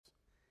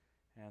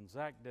And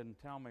Zach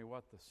didn't tell me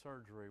what the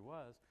surgery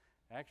was.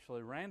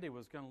 Actually, Randy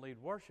was going to lead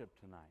worship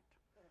tonight.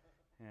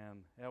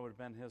 And that would have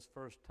been his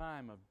first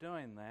time of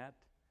doing that.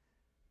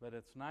 But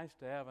it's nice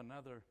to have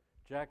another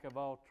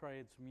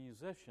jack-of-all-trades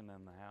musician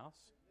in the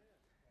house.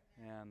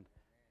 And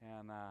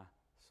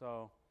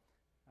so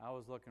I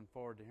was looking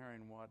forward to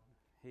hearing what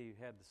he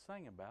had to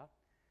sing about.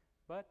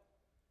 But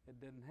it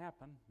didn't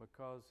happen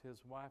because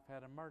his wife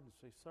had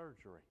emergency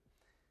surgery.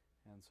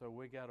 And so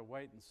we got to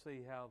wait and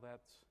see how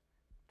that's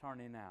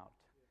turning out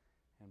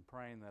and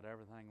praying that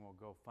everything will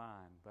go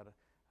fine. But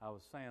I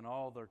was saying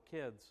all their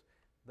kids,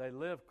 they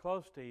live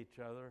close to each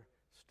other,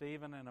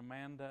 Stephen and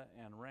Amanda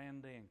and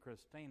Randy and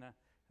Christina,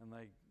 and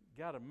they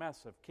got a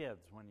mess of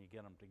kids when you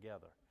get them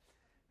together.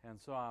 And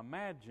so I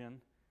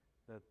imagine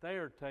that they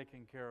are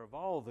taking care of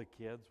all the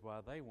kids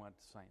while they went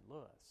to St.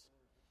 Louis.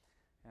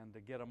 And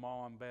to get them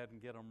all in bed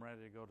and get them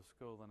ready to go to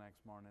school the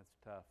next morning, it's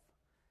tough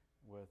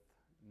with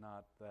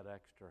not that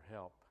extra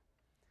help.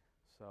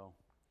 So,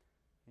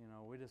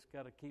 we just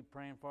got to keep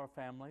praying for our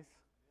families.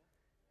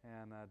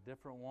 And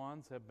different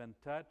ones have been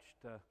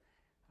touched.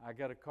 I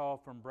got a call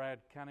from Brad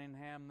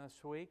Cunningham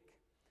this week,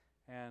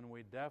 and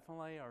we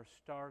definitely are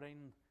starting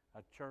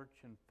a church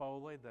in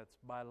Foley that's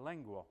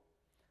bilingual.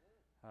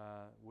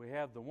 We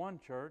have the one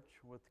church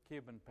with the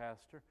Cuban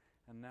pastor,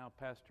 and now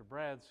Pastor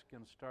Brad's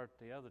going to start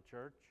the other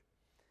church.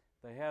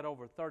 They had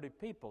over 30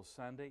 people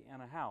Sunday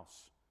in a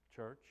house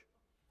church.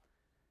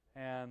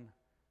 And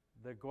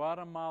the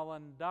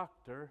Guatemalan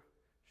doctor,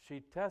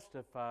 she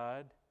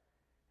testified,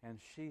 and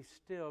she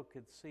still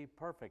could see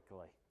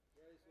perfectly.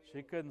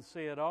 She couldn't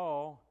see at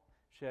all.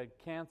 She had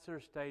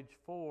cancer stage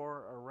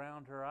 4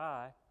 around her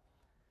eye,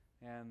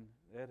 and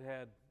it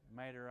had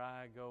made her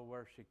eye go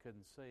where she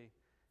couldn't see,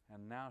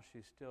 and now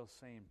she's still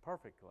seeing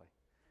perfectly.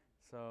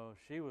 So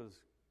she was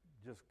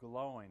just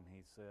glowing,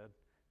 he said,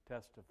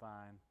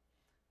 testifying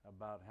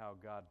about how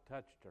God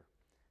touched her.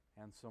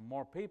 And so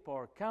more people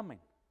are coming.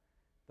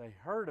 They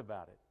heard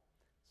about it,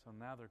 so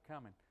now they're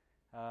coming.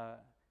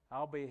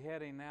 I'll be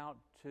heading out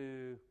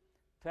to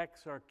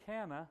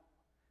Texarkana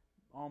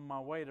on my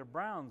way to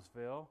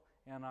Brownsville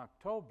in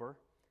October,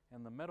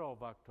 in the middle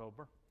of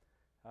October.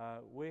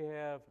 We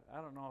have,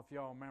 I don't know if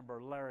y'all remember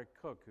Larry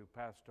Cook, who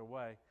passed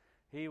away.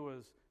 He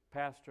was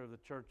pastor of the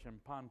church in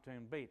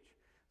Pontoon Beach.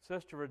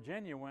 Sister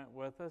Virginia went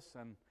with us,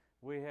 and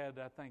we had,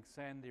 I think,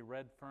 Sandy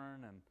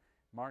Redfern and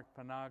Mark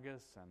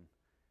Panagas, and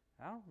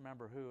I don't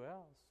remember who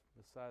else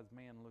besides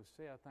me and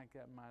Lucia. I think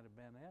that might have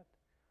been it.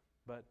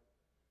 But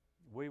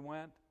we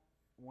went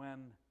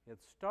when it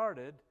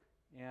started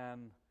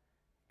in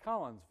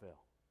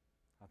Collinsville.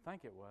 I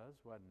think it was,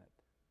 wasn't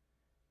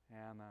it?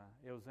 And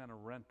it was in a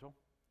rental.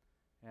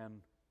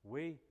 And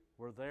we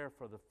were there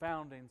for the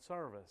founding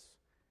service.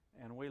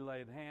 And we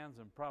laid hands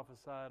and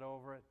prophesied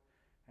over it.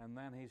 And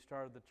then he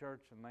started the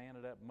church, and they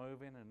ended up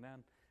moving. And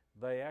then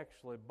they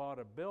actually bought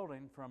a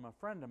building from a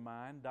friend of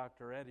mine,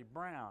 Dr. Eddie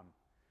Brown,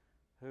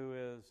 who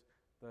is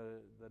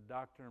the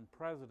doctor and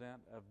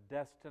president of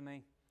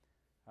Destiny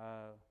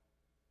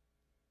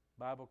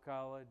Bible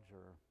College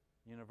or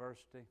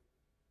University.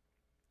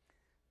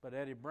 But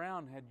Eddie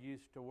Brown had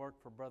used to work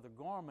for Brother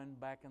Gorman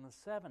back in the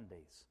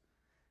 70s.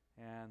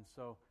 And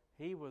so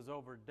he was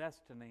over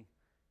Destiny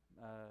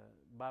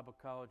Bible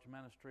College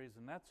Ministries,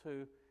 and that's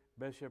who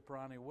Bishop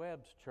Ronnie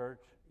Webb's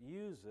church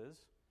uses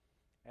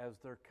as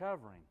their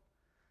covering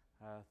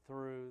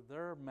through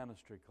their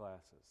ministry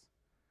classes.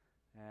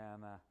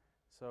 And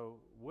so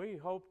we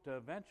hope to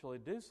eventually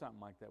do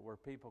something like that where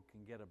people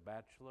can get a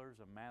bachelor's,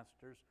 a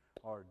master's,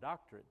 or a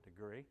doctorate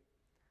degree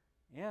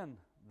in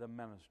the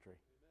ministry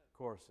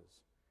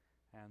courses.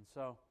 And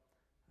so,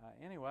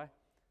 anyway,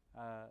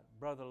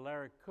 Brother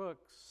Larry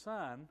Cook's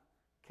son,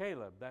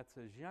 Caleb, that's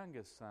his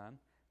youngest son,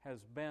 has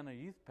been a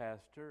youth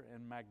pastor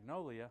in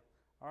Magnolia,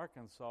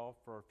 Arkansas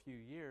for a few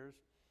years.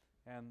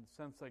 And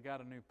since they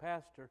got a new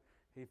pastor,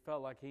 he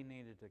felt like he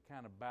needed to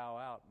kind of bow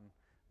out and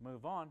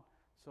move on.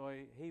 So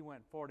he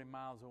went 40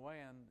 miles away,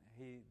 and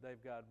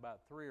they've got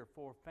about 3 or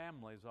 4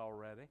 families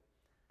already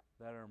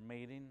that are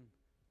meeting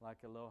like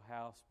a little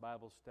house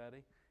Bible study.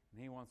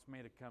 And he wants me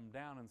to come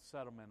down and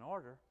set them in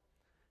order.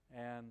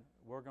 And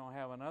we're going to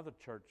have another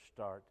church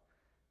start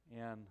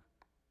in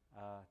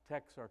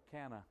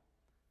Texarkana.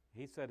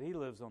 He said he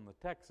lives on the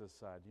Texas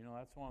side.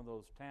 That's one of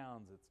those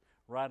towns that's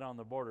right on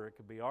the border. It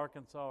could be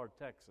Arkansas or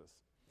Texas.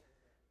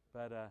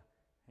 But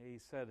he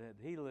said that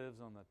he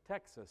lives on the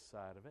Texas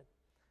side of it.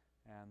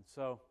 And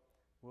so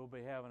we'll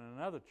be having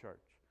another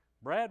church.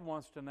 Brad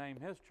wants to name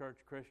his church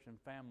Christian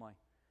Family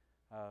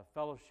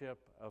Fellowship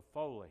of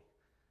Foley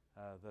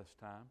this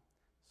time.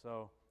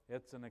 So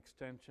it's an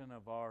extension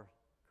of our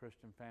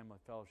Christian Family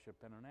Fellowship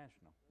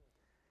International.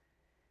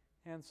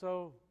 And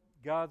so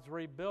God's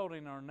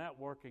rebuilding our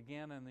network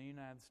again in the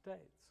United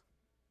States.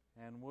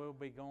 And we'll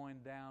be going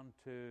down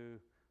to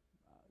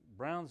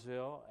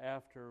Brownsville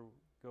after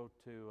go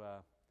to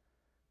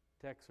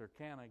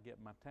Texarkana, get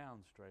my town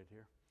straight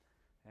here.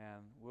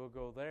 And we'll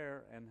go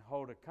there and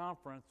hold a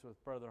conference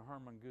with Brother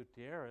Herman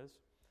Gutierrez.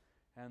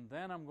 And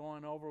then I'm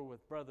going over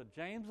with Brother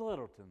James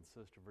Littleton,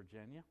 Sister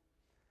Virginia.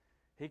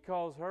 He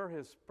calls her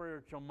his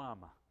spiritual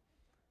mama.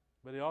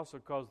 But he also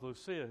calls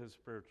Lucia his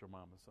spiritual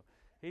mama. So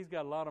he's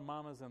got a lot of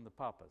mamas and the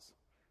papas.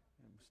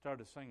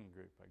 Start a singing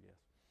group, I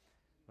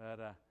guess.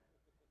 But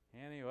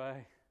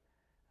anyway,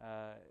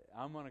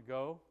 I'm going to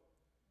go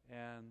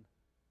and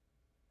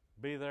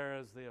be there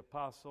as the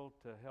apostle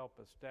to help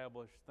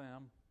establish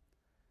them.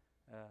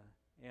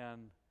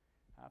 And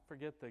I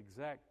forget the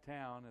exact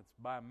town. It's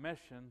by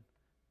Mission,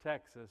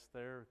 Texas.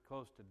 They're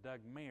close to Doug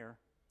Meir.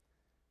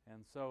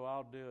 And so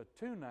I'll do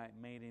a 2-night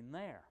meeting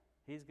there.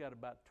 He's got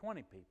about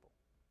 20 people.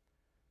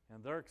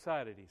 And they're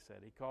excited, he said.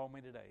 He called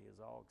me today. He's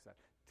all excited.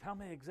 Tell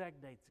me the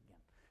exact dates again.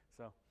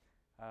 So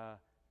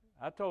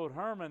I told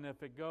Herman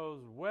if it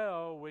goes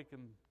well, we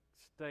can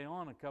stay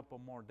on a couple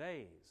more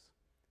days.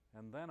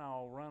 And then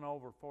I'll run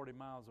over 40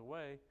 miles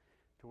away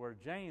to where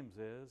James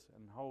is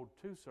and hold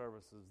 2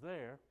 services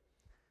there.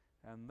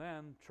 And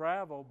then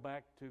travel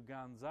back to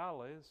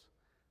Gonzales,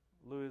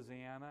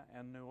 Louisiana,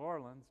 and New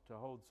Orleans to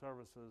hold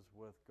services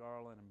with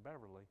Garland and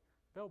Beverly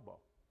Bilbo.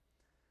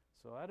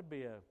 So that'd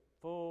be a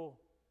full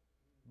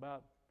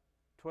about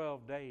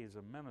 12 days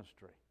of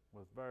ministry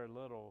with very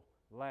little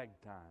lag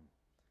time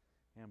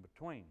in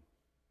between.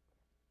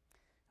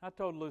 I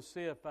told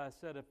Lucia, if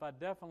I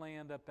definitely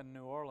end up in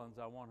New Orleans,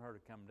 I want her to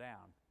come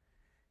down.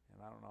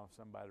 And I don't know if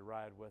somebody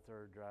ride with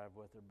her or drive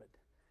with her, but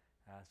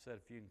I said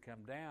if you can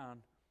come down,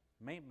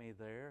 meet me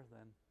there,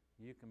 then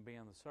you can be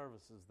in the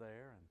services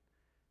there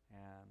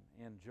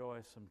and enjoy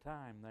some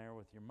time there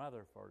with your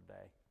mother for a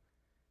day.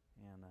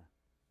 And,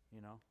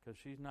 because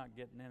she's not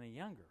getting any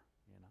younger,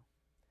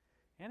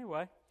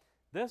 Anyway,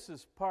 this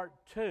is part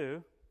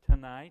 2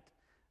 tonight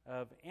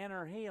of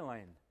Inner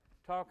Healing,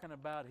 talking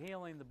about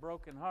healing the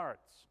broken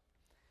hearts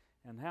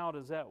and how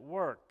does that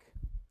work.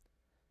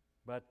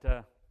 But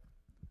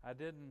I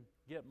didn't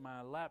get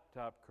my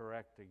laptop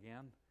correct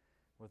again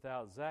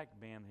without Zach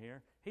being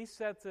here. He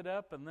sets it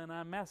up and then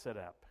I mess it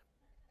up.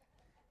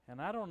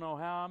 And I don't know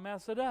how I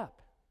mess it up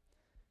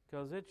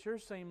because it sure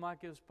seemed like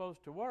it was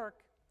supposed to work,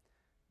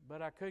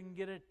 but I couldn't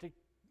get it to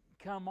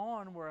come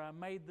on where I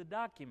made the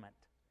document.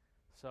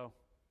 So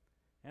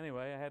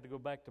anyway, I had to go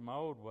back to my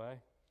old way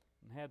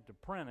and had to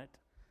print it.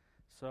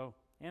 So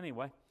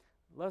anyway,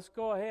 let's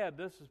go ahead.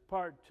 This is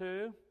part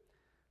 2.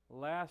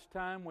 Last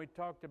time we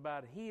talked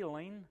about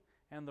healing,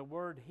 and the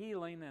word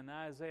healing in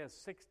Isaiah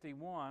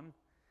 61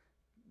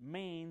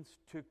 means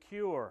to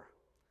cure.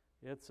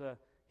 It's a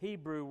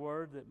Hebrew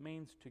word that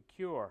means to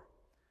cure.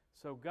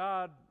 So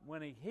God,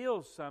 when He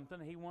heals something,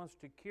 He wants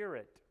to cure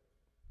it.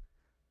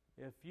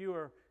 If you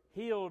are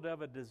healed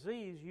of a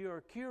disease, you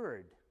are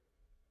cured.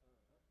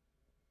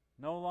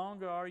 No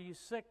longer are you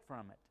sick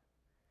from it.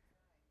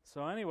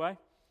 So anyway,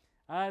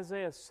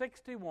 Isaiah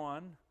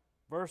 61,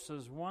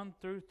 verses 1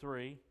 through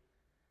 3.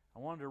 I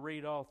wanted to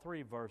read all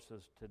 3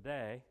 verses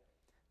today.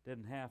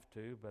 Didn't have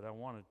to, but I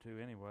wanted to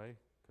anyway,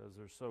 because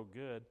they're so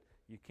good.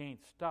 You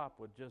can't stop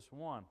with just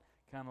one,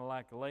 kind of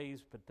like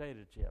Lay's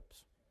potato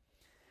chips.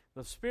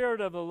 The Spirit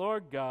of the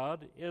Lord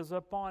God is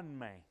upon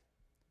me.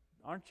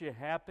 Aren't you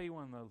happy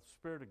when the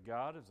Spirit of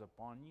God is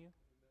upon you?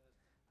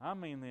 I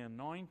mean, the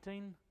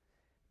anointing.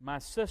 My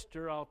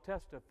sister, I'll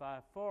testify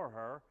for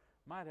her,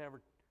 might have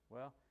her,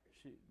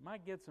 she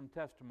might get some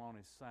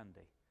testimonies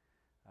Sunday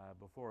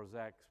before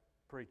Zach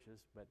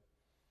preaches, but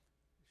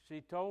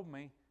she told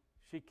me,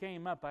 she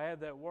came up, I had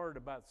that word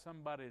about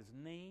somebody's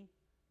knee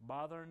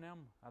bothering them.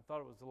 I thought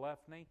it was the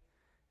left knee.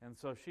 And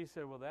so she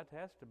said, well, that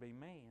has to be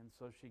me. And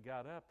so she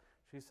got up.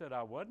 She said,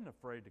 I wasn't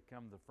afraid to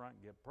come to the front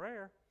and get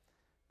prayer.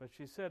 But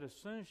she said, as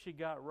soon as she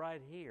got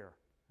right here,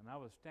 and I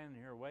was standing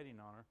here waiting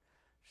on her,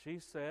 she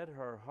said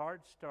her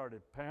heart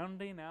started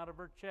pounding out of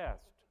her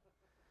chest.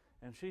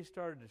 And she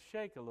started to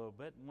shake a little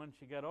bit. And when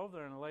she got over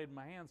there and laid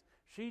my hands,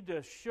 she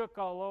just shook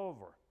all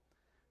over.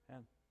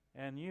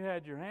 And you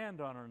had your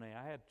hand on her knee.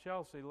 I had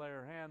Chelsea lay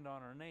her hand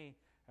on her knee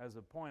as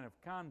a point of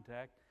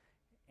contact.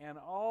 And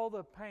all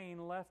the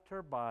pain left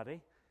her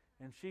body.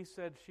 And she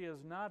said she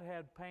has not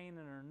had pain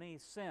in her knee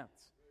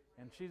since.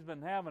 And she's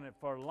been having it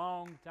for a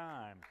long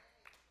time.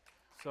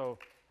 So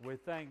we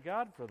thank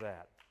God for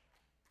that.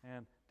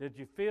 And did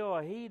you feel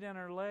a heat in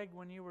her leg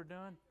when you were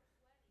doing?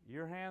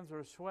 Your hands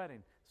were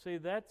sweating. See,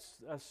 that's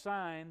a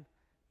sign,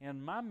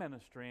 in my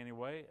ministry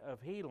anyway,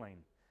 of healing.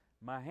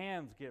 My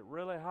hands get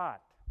really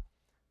hot.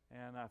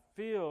 And I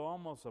feel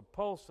almost a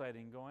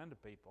pulsating go into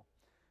people.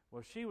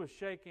 Well, she was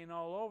shaking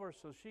all over,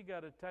 so she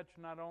got a touch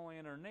not only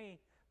in her knee,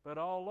 but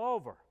all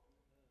over.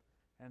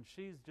 And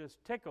she's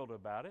just tickled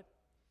about it.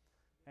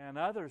 And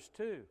others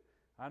too.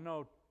 I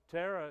know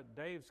Tara,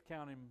 Dave's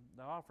counting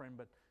the offering,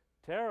 but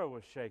Tara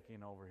was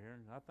shaking over here,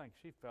 and I think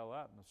she fell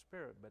out in the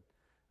spirit. But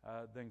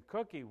then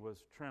Cookie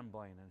was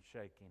trembling and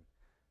shaking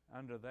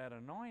under that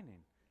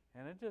anointing.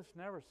 And it just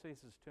never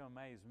ceases to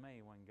amaze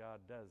me when God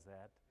does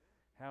that,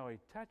 how He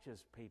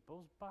touches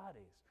people's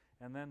bodies.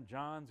 And then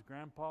John's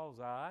grandpa's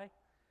eye,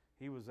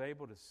 he was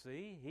able to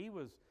see. He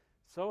was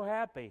so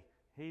happy.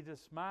 He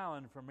just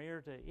smiling from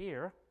ear to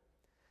ear.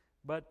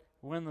 But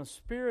when the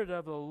Spirit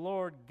of the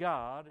Lord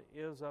God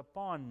is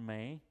upon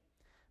me,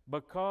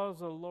 because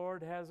the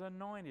Lord has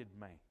anointed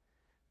me.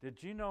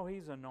 Did you know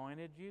He's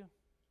anointed you?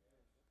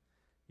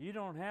 You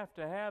don't have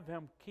to have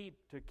Him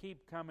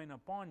keep coming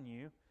upon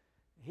you.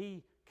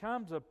 He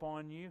comes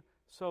upon you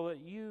so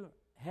that you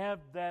have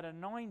that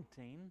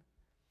anointing,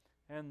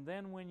 and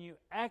then when you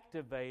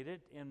activate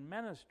it in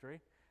ministry,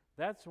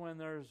 that's when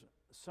there's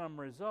some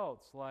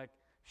results like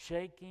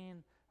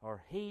shaking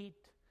or heat.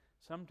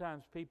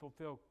 Sometimes people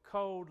feel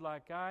cold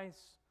like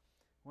ice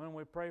when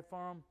we pray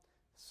for them.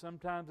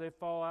 Sometimes they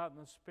fall out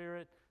in the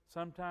Spirit.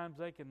 Sometimes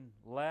they can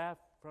laugh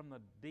from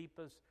the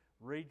deepest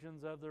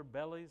regions of their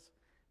bellies.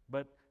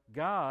 But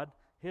God,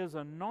 His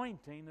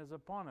anointing is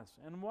upon us.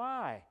 And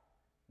why,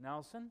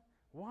 Nelson?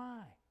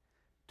 Why?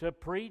 To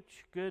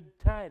preach good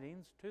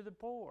tidings to the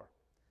poor.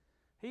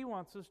 He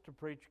wants us to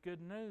preach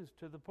good news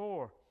to the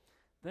poor.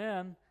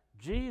 Then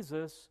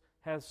Jesus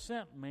has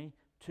sent me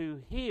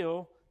to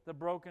heal the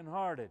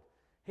brokenhearted.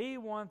 He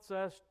wants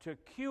us to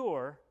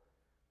cure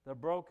the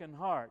broken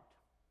heart.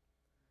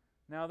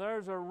 Now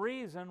there's a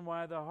reason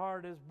why the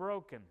heart is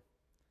broken.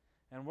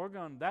 And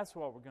that's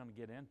what we're going to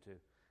get into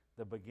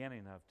the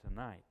beginning of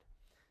tonight.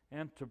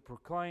 And to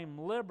proclaim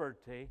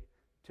liberty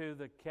to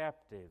the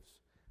captives.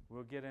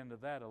 We'll get into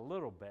that a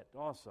little bit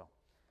also.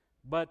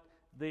 But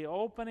the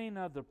opening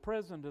of the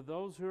prison to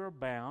those who are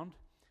bound,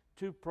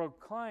 to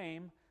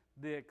proclaim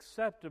the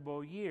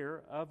acceptable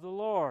year of the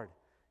Lord.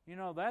 You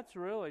know, that's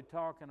really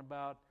talking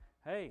about,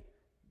 hey,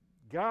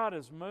 God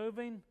is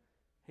moving.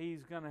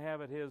 He's going to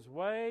have it His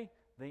way.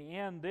 The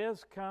end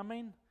is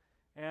coming.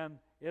 And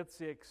it's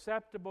the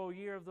acceptable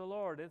year of the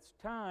Lord. It's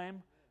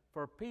time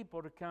for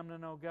people to come to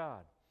know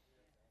God.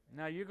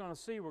 Now you're going to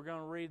see, we're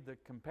going to read the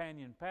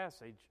companion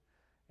passage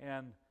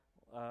in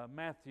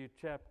Matthew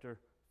chapter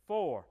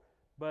 4,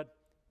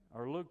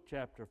 or Luke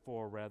chapter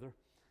 4 rather.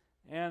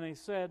 And he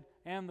said,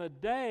 and the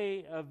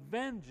day of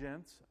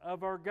vengeance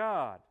of our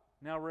God.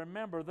 Now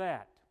remember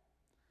that.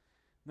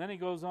 Then he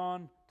goes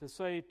on to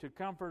say, to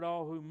comfort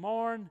all who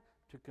mourn,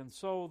 to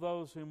console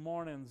those who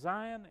mourn in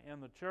Zion, in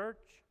the church,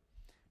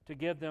 to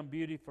give them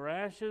beauty for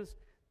ashes,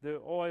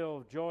 the oil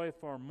of joy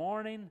for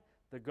mourning,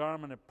 the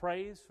garment of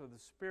praise for the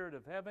spirit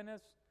of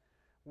heaviness.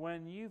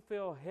 When you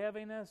feel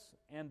heaviness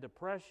and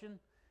depression,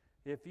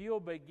 if you'll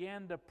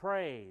begin to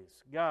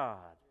praise God,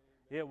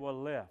 it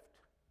will lift.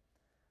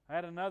 I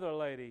had another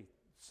lady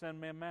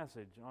send me a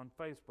message on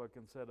Facebook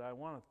and said, I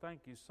want to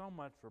thank you so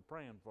much for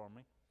praying for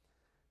me.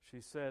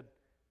 She said,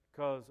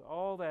 because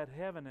all that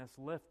heaviness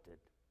lifted,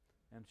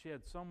 and she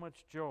had so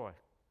much joy.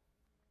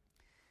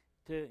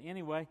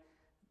 Anyway,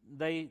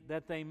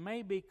 that they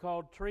may be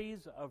called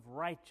trees of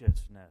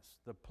righteousness,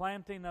 the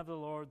planting of the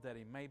Lord, that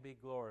He may be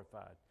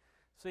glorified.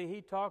 See,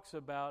 he talks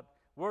about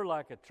we're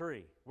like a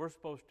tree. We're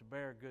supposed to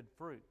bear good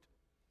fruit.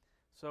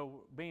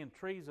 So being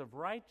trees of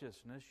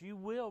righteousness, you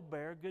will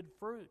bear good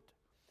fruit.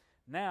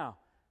 Now,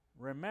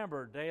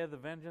 remember, day of the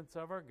vengeance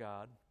of our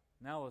God.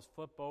 Now let's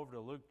flip over to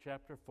Luke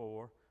chapter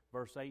 4,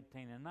 verse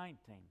 18 and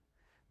 19.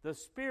 The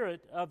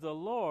Spirit of the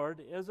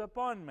Lord is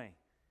upon me.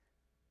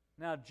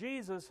 Now,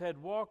 Jesus had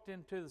walked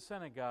into the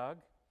synagogue,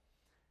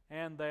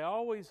 and they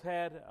always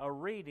had a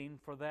reading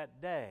for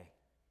that day.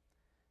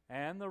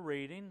 And the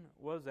reading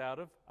was out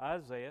of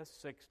Isaiah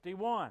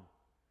 61.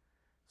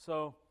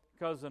 So,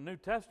 because the New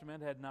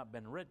Testament had not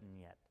been written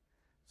yet.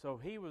 So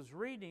he was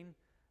reading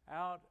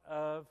out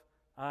of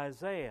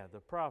Isaiah, the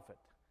prophet.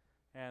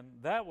 And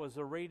that was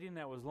a reading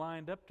that was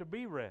lined up to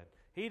be read.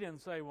 He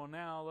didn't say, well,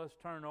 now let's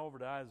turn over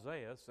to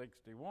Isaiah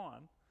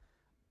 61.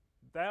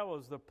 That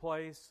was the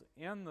place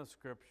in the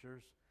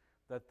Scriptures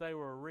that they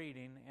were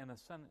reading in a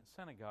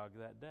synagogue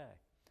that day.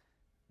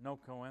 No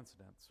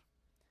coincidence.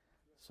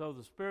 So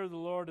the Spirit of the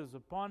Lord is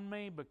upon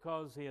me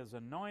because He has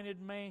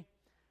anointed me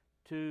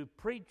to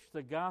preach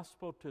the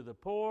gospel to the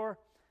poor.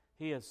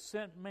 He has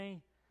sent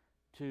me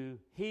to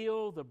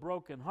heal the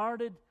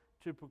brokenhearted,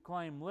 to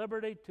proclaim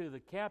liberty to the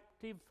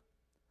captive,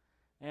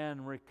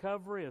 and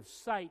recovery of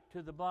sight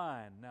to the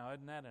blind. Now,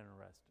 isn't that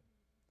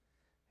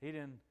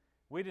interesting?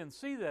 We didn't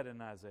see that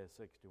in Isaiah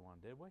 61,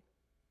 did we?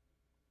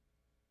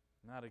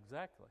 Not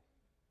exactly.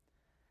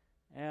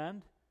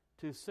 And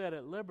to set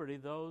at liberty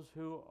those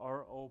who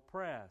are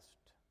oppressed,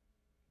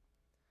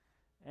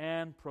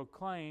 and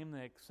proclaim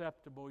the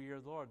acceptable year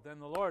of the Lord. Then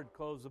the Lord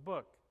closed the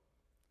book.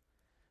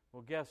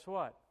 Well, guess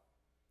what?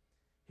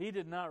 He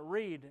did not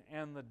read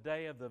in the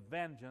day of the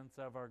vengeance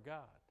of our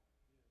God.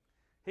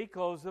 He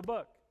closed the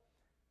book.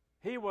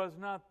 He was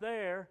not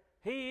there.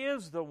 He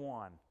is the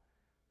one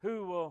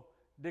who will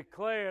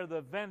declare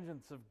the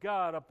vengeance of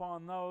God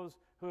upon those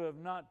who have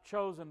not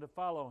chosen to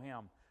follow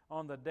Him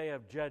on the day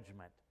of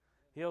judgment.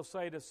 He'll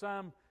say to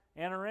some,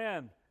 enter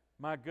in,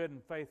 my good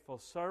and faithful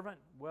servant,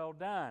 well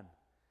done.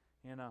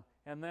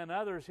 And then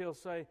others He'll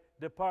say,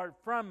 depart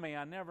from me,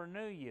 I never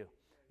knew you.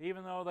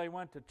 Even though they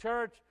went to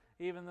church,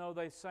 even though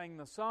they sang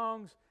the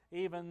songs,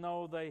 even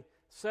though they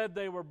said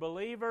they were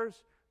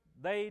believers,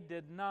 they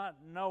did not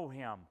know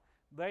Him.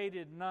 They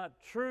did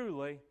not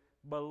truly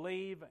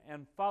believe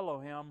and follow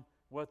Him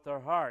with their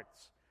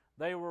hearts.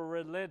 They were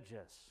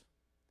religious.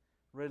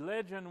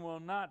 Religion will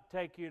not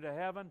take you to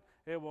heaven.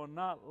 It will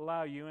not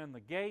allow you in the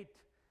gate.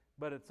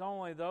 But it's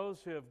only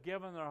those who have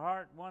given their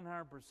heart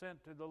 100%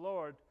 to the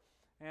Lord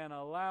and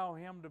allow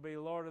Him to be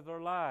Lord of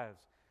their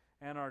lives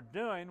and are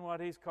doing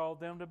what He's called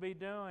them to be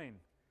doing.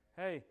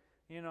 Hey,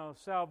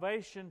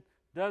 salvation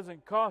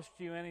doesn't cost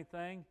you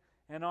anything,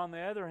 and on the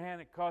other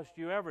hand, it costs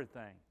you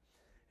everything.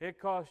 It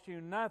costs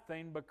you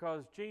nothing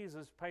because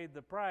Jesus paid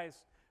the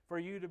price for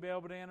you to be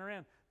able to enter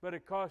in. But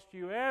it costs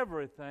you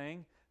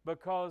everything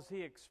because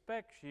He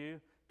expects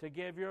you to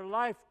give your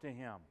life to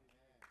Him.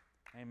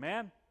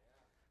 Amen?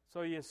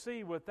 So you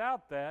see,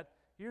 without that,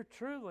 you're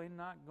truly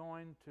not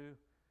going to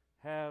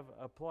have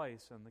a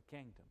place in the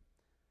kingdom.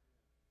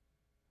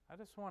 I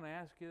just want to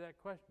ask you that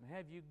question.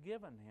 Have you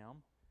given Him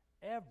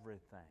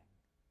everything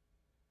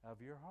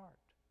of your heart?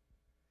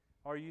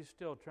 Or are you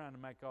still trying to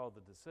make all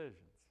the decisions?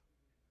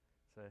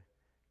 See,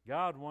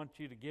 God wants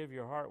you to give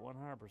your heart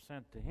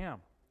 100% to Him.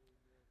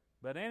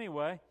 But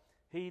anyway,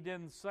 He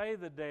didn't say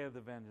the day of the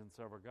vengeance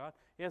over God.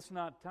 It's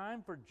not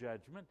time for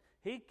judgment.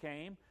 He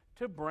came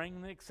to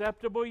bring the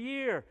acceptable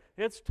year.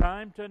 It's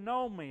time to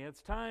know me.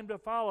 It's time to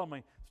follow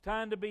me. It's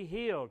time to be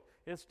healed.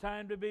 It's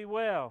time to be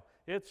well.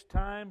 It's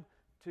time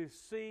to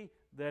see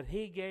that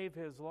He gave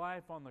His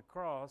life on the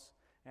cross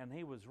and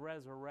He was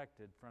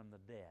resurrected from the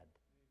dead.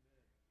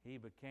 Amen. He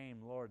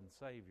became Lord and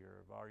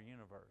Savior of our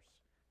universe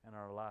and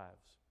our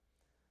lives.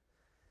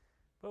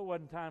 But it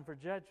wasn't time for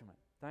judgment.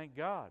 Thank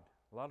God.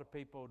 A lot of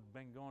people had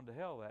been going to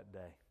hell that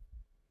day.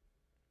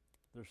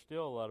 There's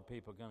still a lot of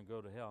people going to go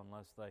to hell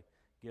unless they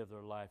give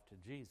their life to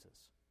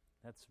Jesus.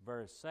 That's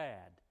very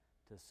sad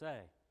to say.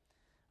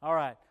 All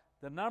right,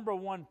 the number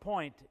one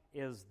point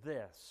is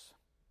this.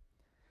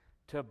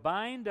 To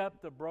bind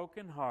up the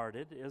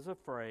brokenhearted is a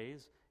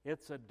phrase.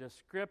 It's a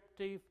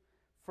descriptive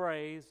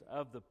phrase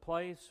of the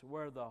place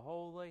where the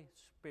Holy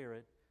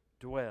Spirit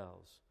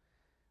dwells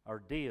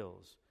or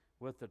deals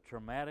with the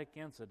traumatic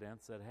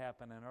incidents that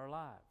happen in our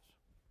lives.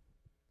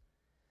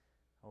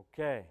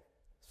 Okay,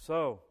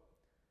 so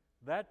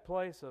that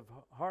place of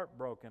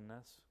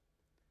heartbrokenness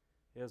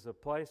is a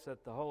place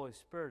that the Holy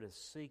Spirit is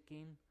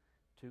seeking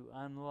to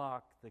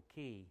unlock the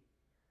key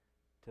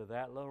to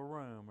that little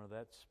room or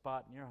that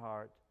spot in your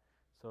heart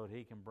so that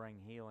He can bring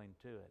healing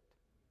to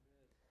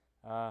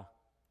it.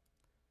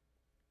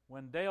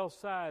 When Dale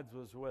Sides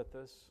was with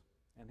us,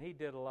 and he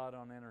did a lot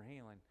on inner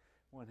healing,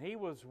 when he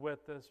was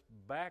with us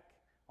back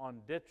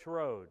on Ditch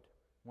Road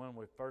when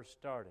we first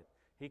started,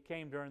 he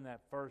came during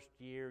that first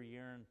year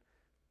and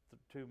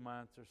 2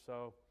 months or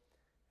so,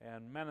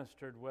 and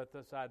ministered with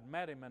us. I'd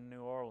met him in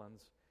New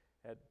Orleans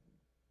at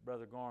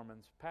Brother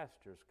Gorman's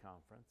pastor's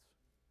conference.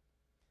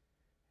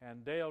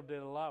 And Dale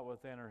did a lot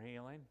with inner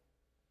healing.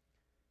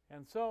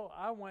 And so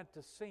I went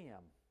to see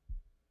him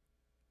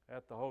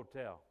at the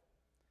hotel.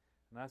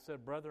 And I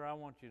said, "Brother, I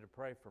want you to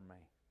pray for me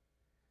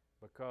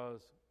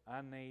because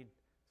I need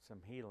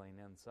some healing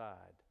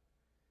inside."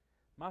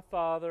 My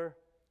father,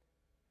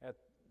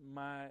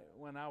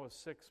 when I was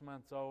 6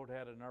 months old,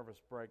 had a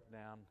nervous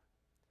breakdown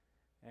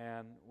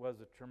and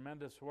was a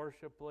tremendous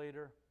worship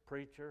leader,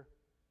 preacher.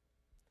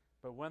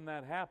 But when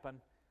that happened,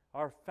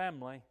 our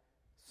family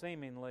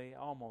seemingly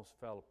almost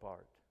fell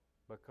apart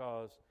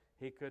because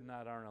he could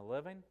not earn a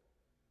living.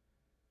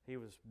 He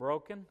was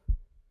broken,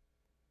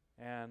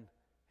 and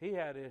he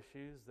had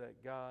issues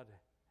that God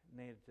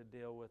needed to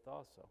deal with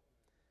also.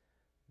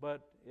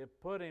 But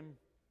it put him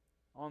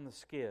on the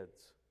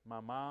skids. My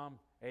mom,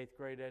 8th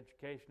grade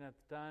education at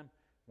the time,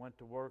 went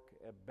to work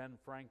at Ben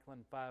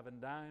Franklin 5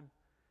 and Dime,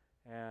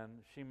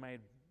 and she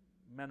made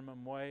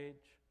minimum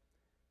wage,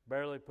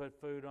 barely put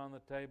food on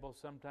the table.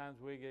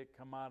 Sometimes we get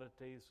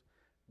commodities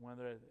when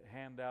they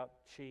hand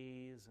out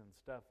cheese and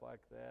stuff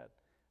like that.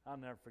 I'll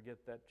never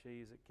forget that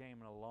cheese. It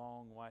came in a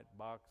long white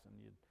box, and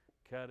you'd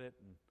cut it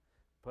and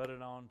put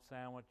it on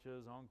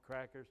sandwiches, on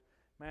crackers.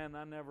 Man,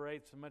 I never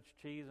ate so much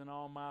cheese in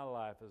all my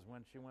life as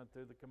when she went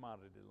through the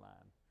commodity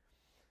line.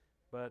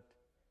 But,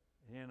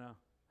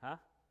 huh?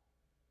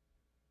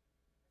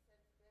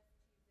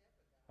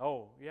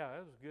 Oh, yeah,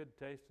 it was good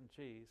tasting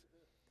cheese.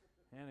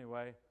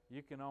 Anyway,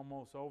 you can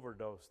almost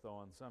overdose, though,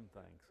 on some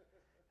things.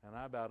 And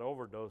I about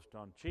overdosed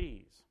on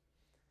cheese.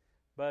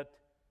 But,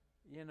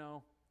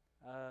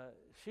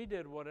 she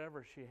did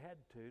whatever she had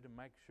to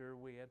make sure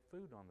we had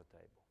food on the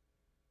table.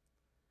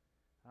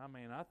 I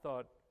mean, I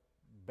thought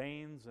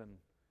beans and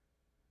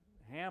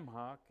ham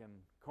hock and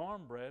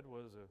cornbread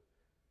was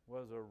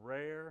a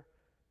rare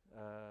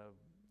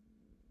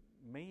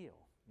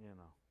meal,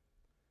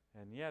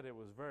 and yet it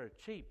was very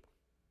cheap.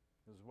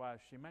 Is why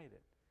she made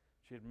it.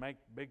 She'd make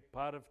big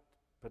pot of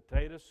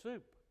potato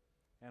soup,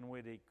 and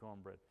we'd eat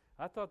cornbread.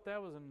 I thought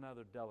that was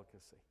another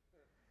delicacy.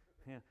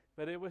 Yeah,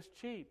 but it was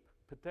cheap.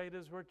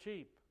 Potatoes were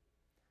cheap.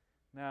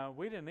 Now,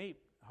 we didn't eat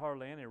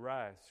hardly any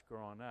rice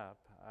growing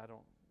up.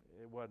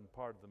 It wasn't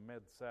part of the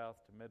Mid-South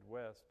to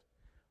Midwest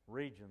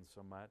region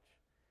so much.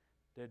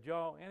 Did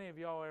any of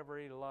y'all ever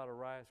eat a lot of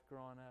rice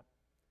growing up?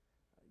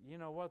 You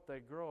know what? They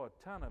grow a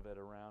ton of it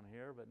around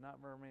here, but not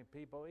very many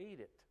people eat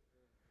it.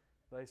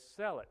 They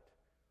sell it.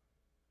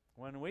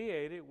 When we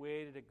ate it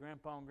at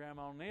Grandpa and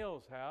Grandma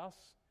Neal's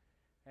house,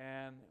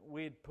 and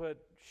we'd put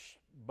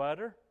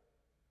butter,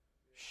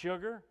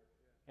 sugar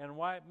and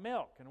white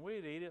milk, and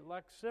we'd eat it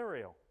like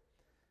cereal.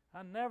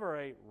 I never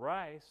ate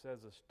rice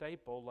as a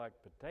staple like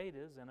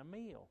potatoes in a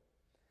meal.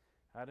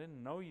 I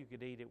didn't know you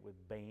could eat it with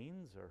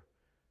beans or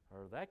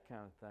that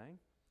kind of thing.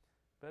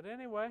 But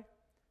anyway,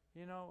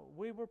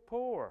 we were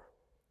poor.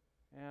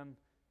 And,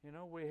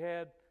 we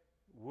had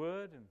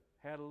wood and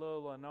had a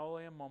little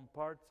linoleum on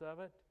parts of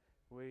it.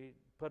 We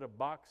put a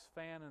box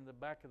fan in the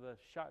back of the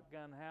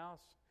shotgun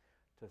house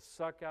to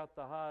suck out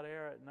the hot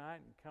air at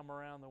night and come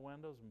around the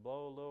windows and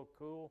blow a little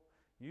cool.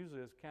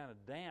 Usually it's kind of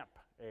damp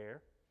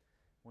air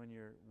when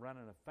you're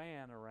running a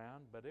fan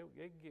around, but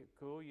it'd get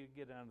cool. You'd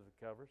get under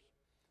the covers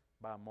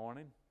by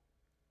morning.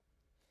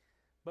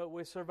 But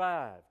we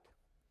survived.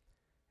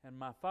 And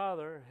my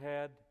father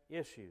had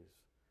issues.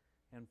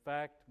 In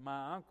fact,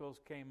 my uncles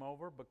came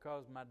over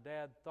because my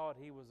dad thought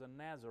he was a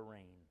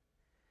Nazarene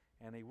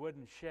and he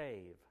wouldn't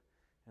shave.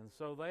 And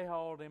so they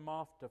hauled him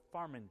off to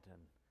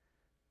Farmington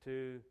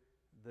to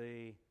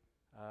the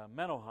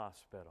mental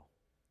hospital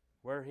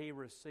where he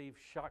received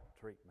shock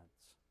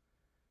treatments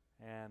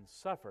and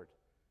suffered.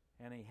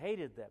 And he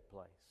hated that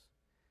place.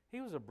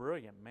 He was a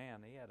brilliant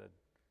man. He had a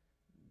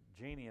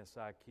genius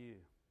IQ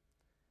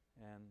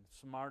and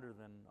smarter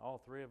than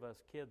all three of us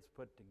kids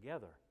put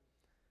together.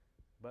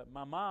 But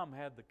my mom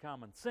had the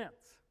common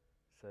sense,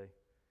 see.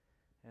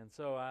 And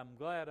so I'm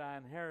glad I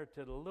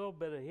inherited a little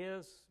bit of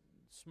his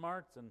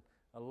smarts and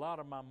a lot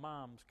of my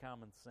mom's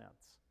common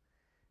sense.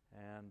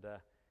 And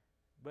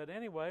but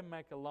anyway,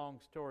 make a long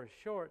story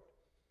short,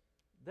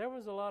 there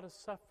was a lot of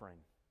suffering.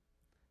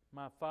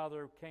 My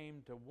father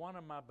came to one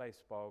of my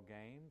baseball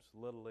games,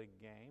 Little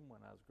League game, when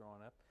I was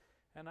growing up,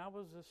 and I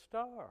was a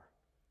star.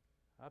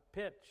 I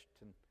pitched,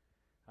 and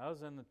I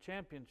was in the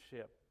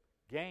championship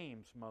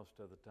games most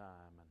of the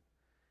time, and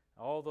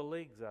all the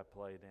leagues I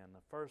played in. The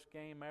first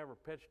game I ever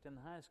pitched in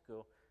high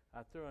school,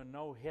 I threw a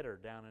no-hitter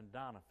down in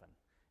Doniphan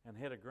and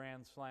hit a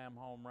grand slam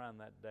home run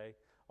that day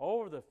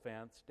over the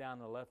fence down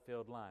the left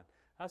field line.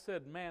 I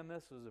said, man,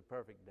 this was a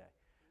perfect day.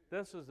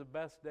 This was the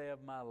best day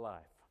of my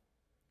life.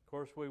 Of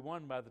course, we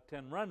won by the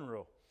 10-run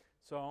rule,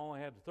 so I only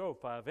had to throw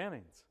 5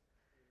 innings.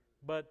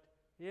 But,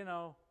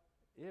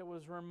 it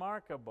was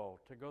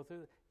remarkable to go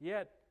through.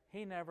 Yet,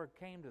 he never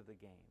came to the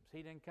games.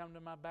 He didn't come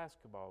to my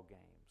basketball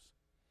games.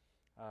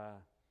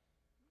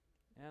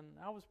 And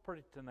I was a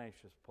pretty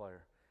tenacious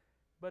player.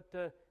 But,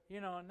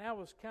 and that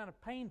was kind of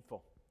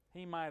painful.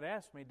 He might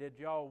ask me, did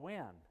y'all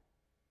win?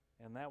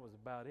 And that was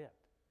about it.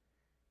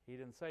 He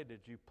didn't say,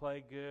 did you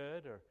play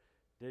good or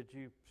did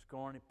you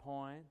score any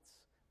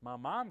points? My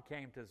mom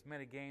came to as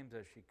many games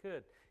as she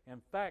could.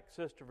 In fact,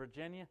 Sister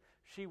Virginia,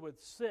 she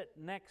would sit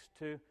next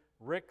to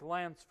Rick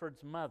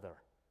Lansford's mother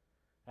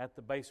at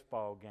the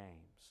baseball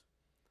games.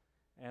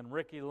 And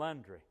Ricky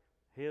Lundry,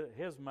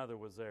 his mother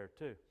was there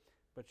too.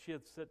 But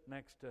she'd sit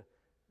next to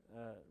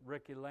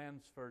Ricky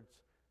Lansford's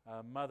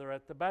mother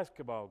at the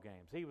basketball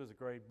games. He was a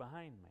grade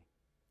behind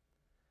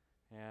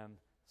me. And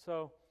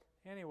so,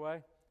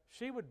 anyway,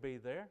 she would be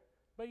there.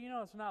 But,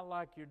 it's not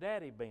like your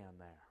daddy being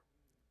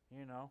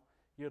there.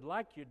 You'd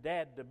like your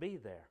dad to be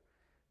there,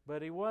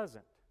 but he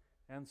wasn't.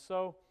 And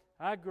so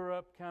I grew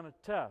up kind of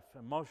tough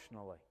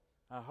emotionally.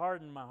 I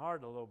hardened my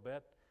heart a little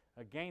bit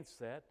against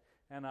that,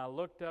 and I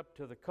looked up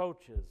to the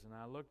coaches, and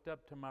I looked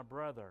up to my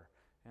brother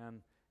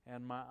and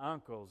my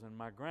uncles and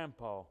my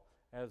grandpa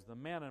as the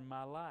men in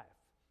my life.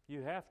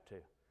 You have to.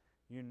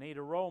 You need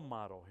a role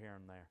model here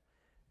and there.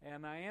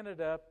 And I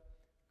ended up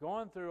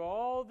going through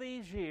all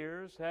these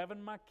years,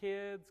 having my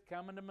kids,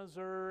 coming to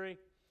Missouri,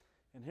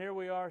 and here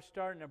we are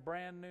starting a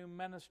brand new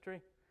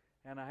ministry,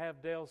 and I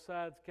have Dale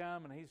Sides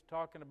come, and he's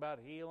talking about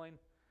healing,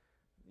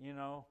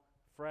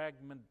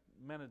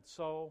 fragmented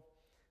soul.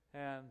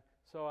 And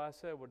so I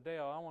said, well,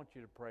 Dale, I want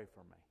you to pray for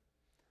me.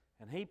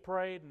 And he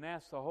prayed and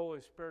asked the Holy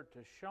Spirit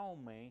to show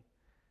me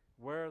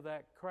where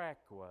that crack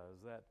was,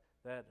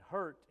 that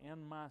hurt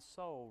in my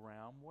soul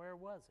realm. Where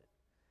was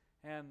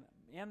it? And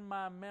in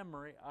my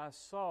memory, I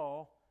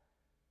saw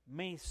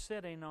me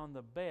sitting on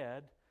the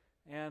bed,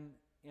 and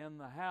in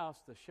the house,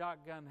 the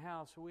shotgun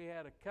house, we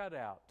had a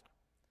cutout.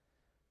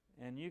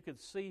 And you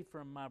could see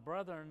from my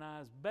brother and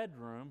I's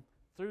bedroom,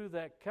 through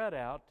that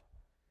cutout,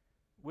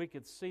 we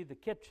could see the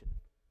kitchen.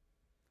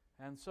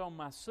 And so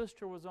my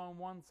sister was on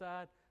one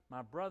side,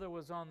 my brother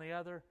was on the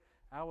other.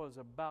 I was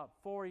about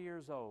 4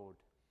 years old.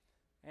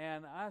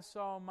 And I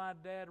saw my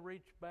dad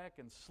reach back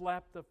and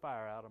slap the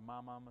fire out of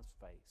my mama's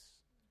face.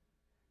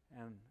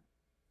 And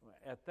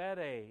at that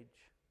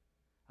age,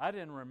 I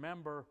didn't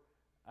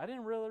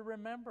really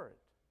remember it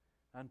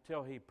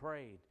until he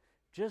prayed.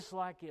 Just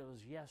like it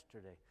was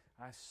yesterday.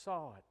 I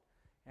saw it.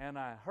 And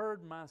I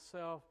heard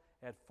myself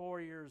at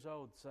 4 years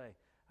old say,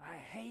 I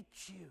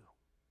hate you.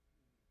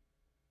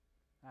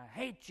 I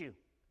hate you.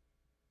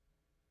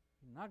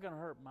 You're not going to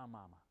hurt my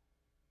mama.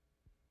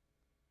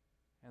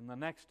 And the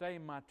next day,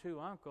 my 2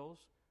 uncles,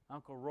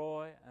 Uncle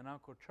Roy and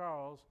Uncle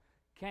Charles,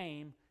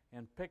 came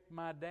and picked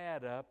my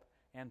dad up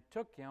and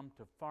took him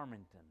to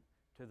Farmington,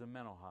 to the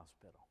mental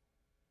hospital.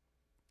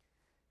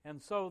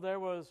 And so there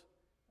was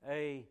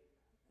an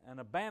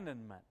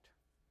abandonment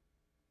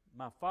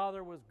my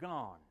father was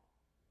gone.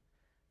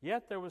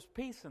 Yet there was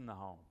peace in the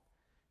home.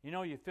 You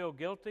know, you feel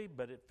guilty,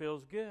 but it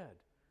feels good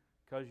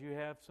because you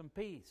have some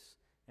peace.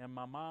 And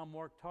my mom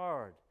worked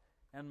hard.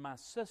 And my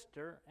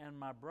sister and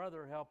my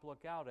brother helped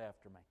look out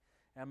after me.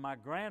 And my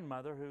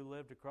grandmother, who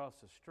lived across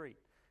the street.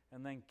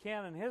 And then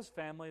Ken and his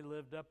family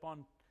lived up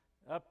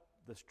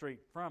the street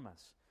from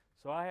us.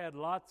 So I had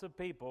lots of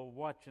people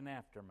watching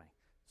after me.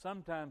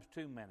 Sometimes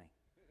too many.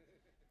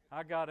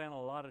 I got in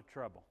a lot of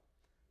trouble.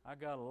 I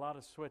got a lot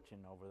of switching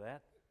over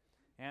that.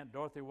 Aunt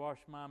Dorothy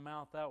washed my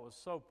mouth out with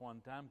soap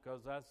one time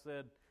because I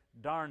said,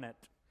 darn it,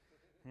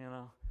 you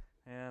know,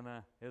 and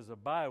is a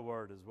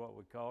byword is what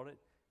we called it.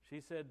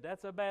 She said,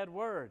 that's a bad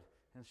word.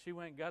 And she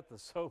went and got the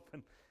soap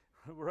and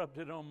rubbed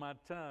it on my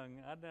tongue.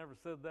 I never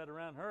said that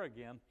around her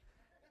again.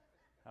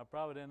 I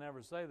probably didn't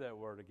ever say that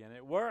word again.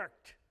 It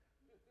worked.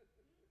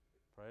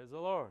 Praise the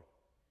Lord.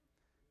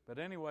 But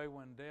anyway,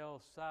 when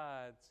Dale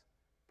Sides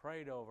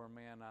prayed over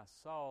me and I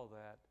saw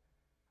that,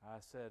 I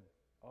said,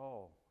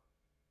 oh.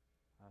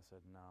 I said,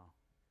 no.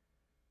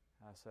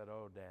 I said,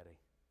 oh, Daddy.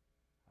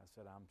 I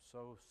said, I'm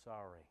so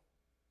sorry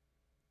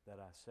that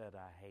I said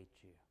I hate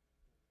you.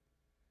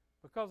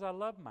 Because I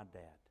love my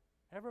dad.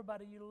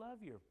 Everybody, you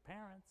love your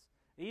parents,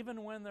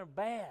 even when they're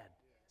bad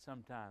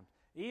sometimes,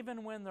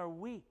 even when they're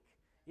weak,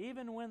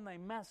 even when they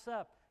mess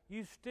up.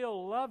 You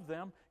still love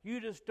them. You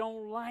just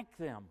don't like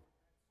them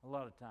a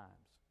lot of times.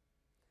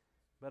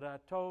 But I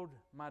told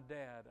my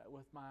dad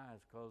with my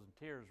eyes closed and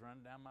tears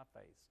running down my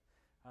face.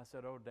 I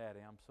said, oh, Daddy,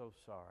 I'm so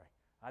sorry.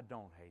 I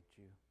don't hate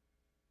you.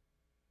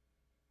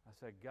 I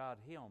said, God,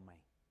 heal me.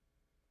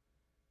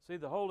 See,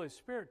 the Holy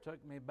Spirit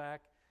took me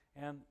back,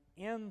 and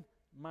in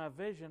my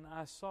vision,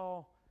 I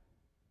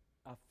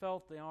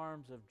felt the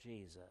arms of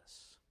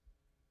Jesus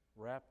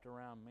wrapped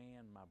around me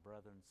and my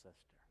brother and sister.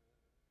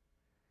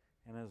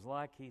 And it's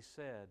like he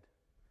said,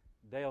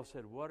 Dale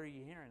said, what are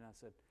you hearing? I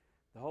said,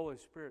 the Holy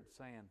Spirit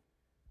saying,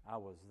 I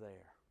was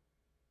there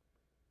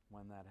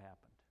when that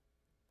happened.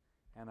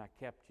 And I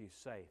kept you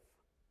safe.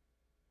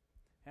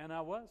 And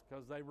I was,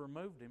 because they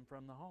removed him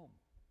from the home.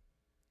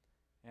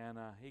 And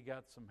he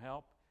got some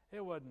help.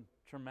 It wasn't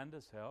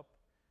tremendous help,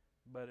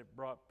 but it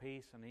brought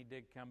peace, and he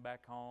did come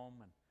back home.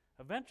 And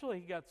eventually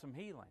he got some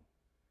healing.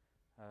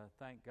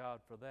 Thank God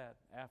for that.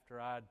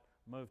 After I'd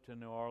moved to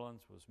New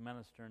Orleans, was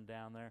ministering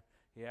down there,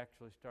 he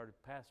actually started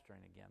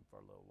pastoring again for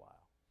a little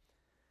while.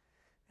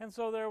 And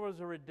so there was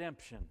a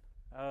redemption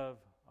of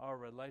our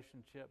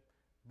relationship,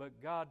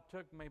 but God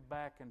took me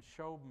back and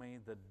showed me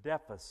the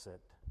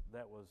deficit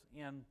that was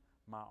in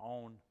my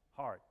own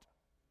heart.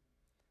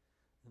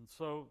 And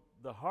so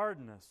the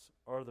hardness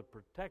or the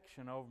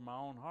protection over my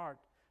own heart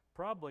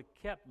probably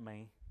kept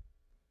me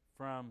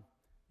from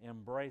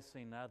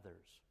embracing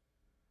others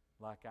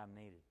like I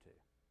needed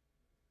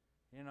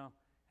to. You know,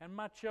 and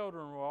my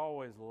children were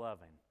always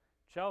loving.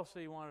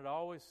 Chelsea wanted to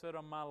always sit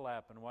on my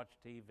lap and watch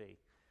TV.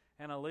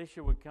 And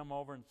Alicia would come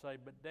over and say,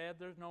 but Dad,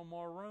 there's no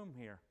more room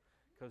here,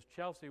 because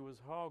Chelsea was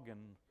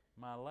hogging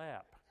my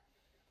lap.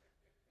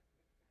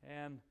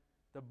 And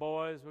the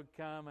boys would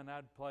come and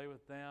I'd play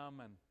with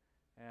them,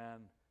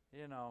 and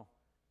you know,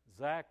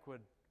 Zach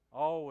would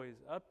always,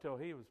 up till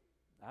he was,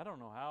 I don't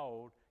know how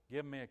old,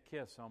 give me a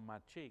kiss on my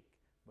cheek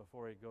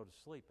before he'd go to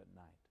sleep at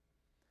night.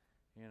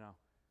 You know,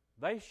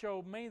 they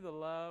showed me the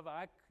love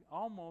I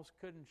almost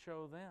couldn't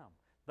show them.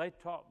 They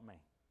taught me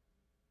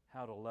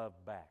how to love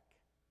back.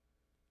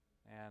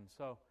 And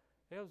so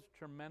it was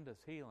tremendous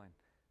healing.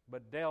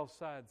 But Dale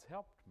Sides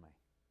helped me,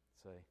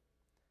 see,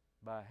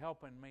 by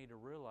helping me to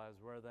realize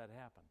where that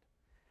happened.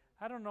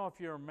 I don't know if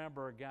you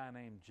remember a guy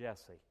named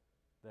Jesse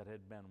that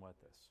had been with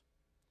us.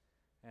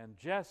 And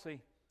Jesse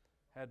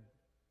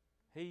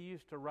he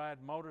used to ride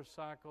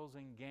motorcycles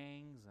in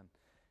gangs,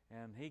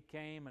 and he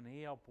came and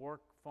he helped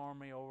work for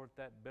me over at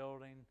that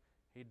building.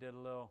 He did a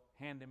little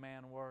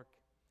handyman work.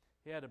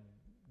 He had a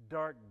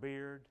dark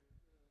beard.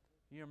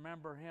 You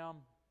remember him?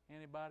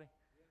 Anybody?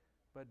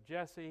 But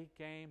Jesse, he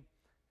came,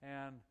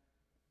 and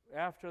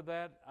after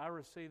that, I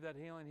received that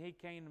healing. He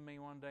came to me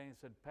one day and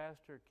said,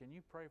 Pastor, can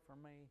you pray for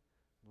me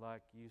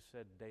like you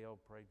said Dale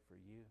prayed for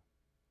you?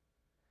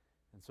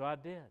 And so I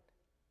did.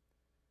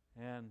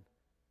 And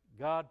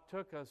God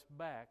took us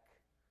back,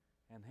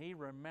 and he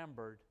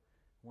remembered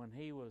when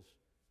he was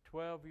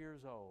 12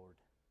 years old.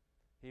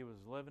 He was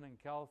living in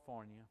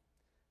California,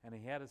 and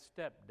he had a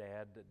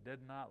stepdad that did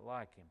not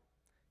like him.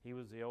 He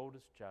was the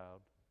oldest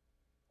child.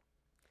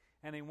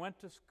 And he went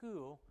to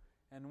school,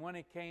 and when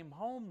he came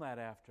home that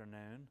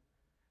afternoon,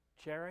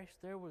 Cherish,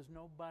 there was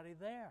nobody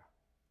there.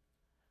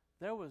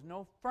 There was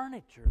no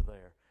furniture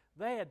there.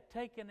 They had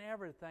taken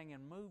everything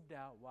and moved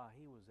out while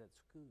he was at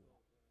school.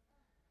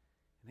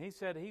 And he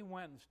said he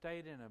went and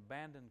stayed in an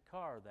abandoned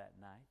car that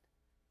night,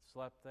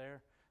 slept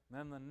there. And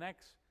then the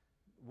next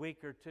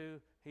week or two,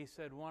 he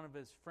said one of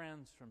his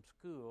friends from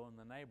school in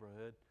the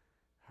neighborhood,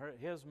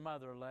 his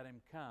mother let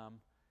him come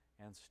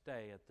and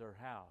stay at their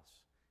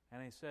house.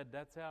 And he said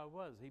that's how it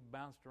was. He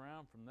bounced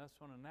around from this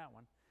one and that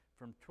one,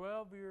 from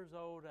 12 years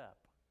old up.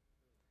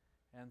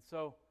 And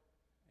so,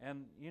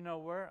 and you know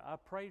where? I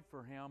prayed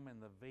for him in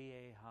the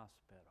VA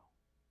hospital.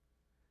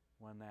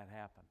 when that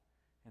happened.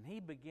 And he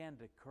began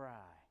to cry.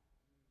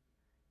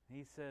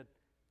 He said,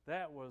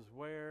 that was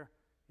where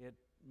it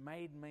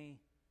made me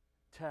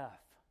tough.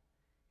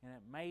 And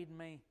it made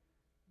me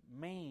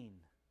mean.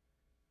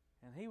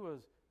 And he was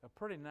a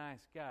pretty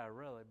nice guy,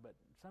 really, but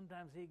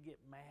sometimes he'd get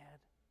mad.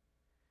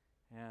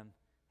 And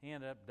he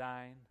ended up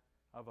dying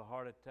of a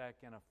heart attack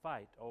in a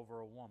fight over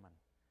a woman.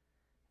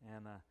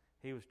 And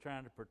he was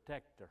trying to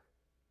protect her,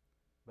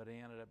 but he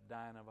ended up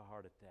dying of a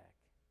heart attack.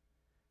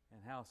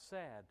 And how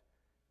sad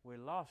we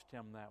lost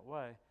him that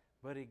way,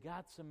 but he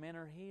got some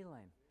inner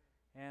healing.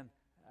 And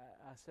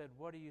I said,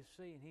 what do you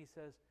see? And he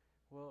says,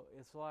 well,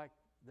 it's like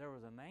there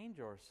was an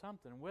angel or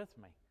something with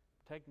me,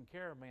 taking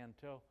care of me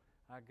until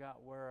I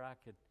got where I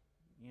could,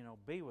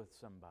 be with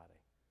somebody,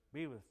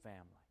 be with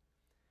family.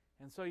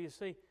 And so you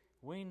see,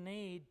 we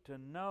need to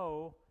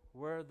know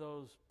where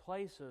those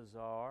places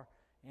are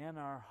in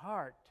our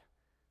heart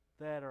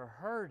that are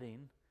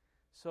hurting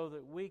so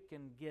that we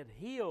can get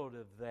healed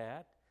of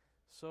that,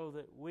 so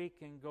that we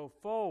can go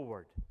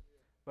forward.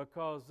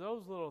 Because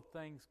those little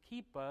things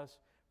keep us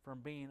from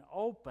being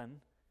open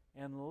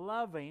and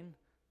loving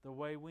the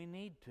way we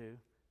need to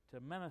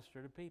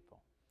minister to people.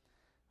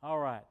 All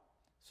right,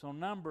 so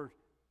number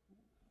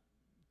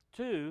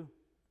 2,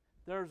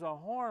 there's a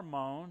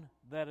hormone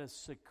that is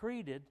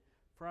secreted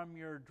from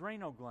your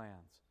adrenal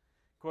glands.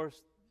 Of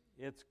course,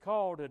 it's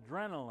called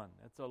adrenaline.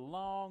 It's a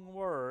long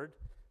word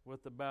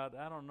with about,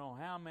 I don't know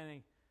how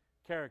many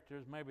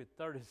characters, maybe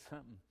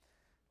 30-something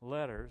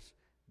letters,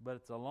 but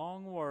it's a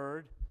long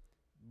word,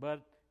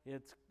 but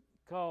it's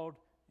called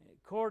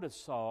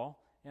cortisol,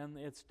 and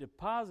it's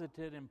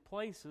deposited in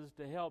places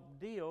to help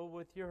deal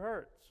with your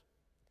hurts.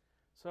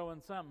 So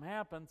when something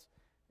happens,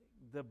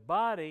 the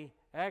body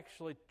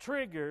actually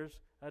triggers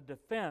a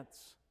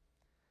defense,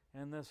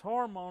 and this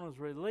hormone is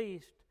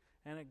released,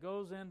 and it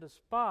goes into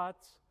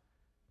spots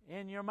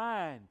in your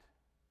mind,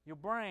 your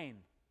brain,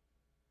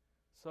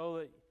 so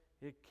that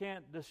it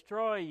can't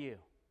destroy you.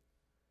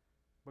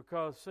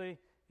 Because, see,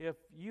 if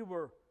you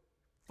were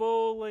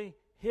fully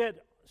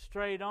hit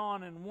straight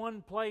on in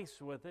one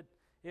place with it,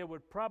 it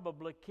would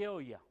probably kill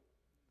you.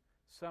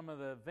 Some of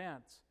the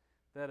events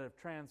that have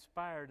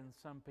transpired in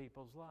some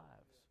people's lives.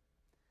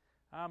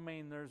 I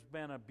mean, there's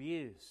been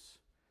abuse.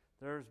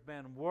 There's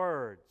been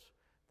words.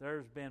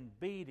 There's been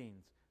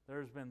beatings.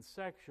 There's been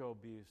sexual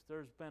abuse.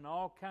 There's been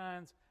all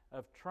kinds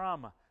of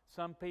trauma.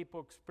 Some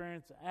people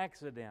experience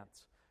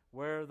accidents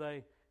where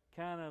they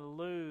kind of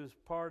lose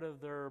part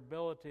of their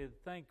ability to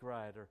think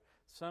right. Or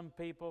some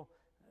people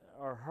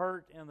are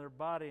hurt in their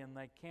body and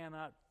they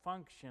cannot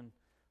function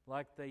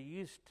like they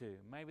used to.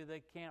 Maybe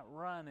they can't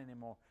run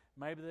anymore.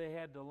 Maybe they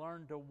had to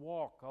learn to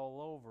walk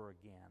all over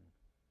again.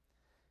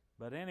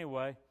 But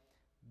anyway,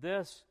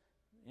 this,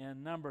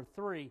 in number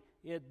 3,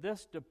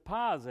 this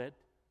deposit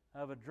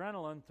of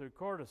adrenaline through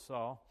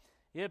cortisol,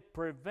 it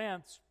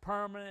prevents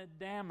permanent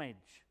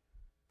damage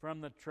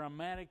from the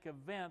traumatic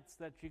events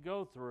that you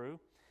go through,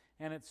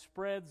 and it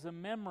spreads the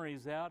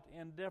memories out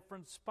in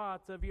different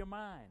spots of your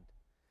mind.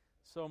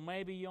 So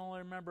maybe you only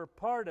remember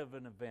part of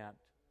an event.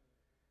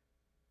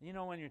 You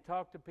know, when you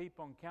talk to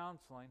people in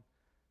counseling,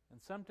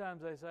 and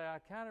sometimes they say, I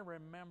kind of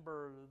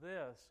remember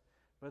this,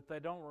 but they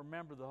don't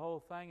remember the whole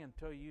thing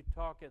until you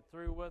talk it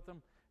through with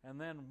them, and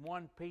then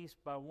one piece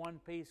by one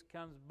piece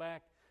comes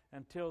back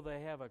until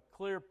they have a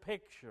clear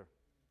picture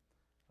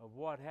of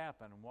what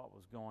happened and what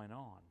was going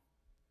on.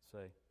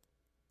 See?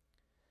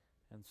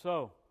 And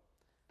so,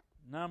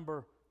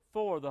 number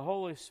 4, the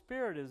Holy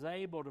Spirit is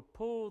able to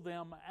pull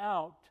them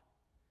out,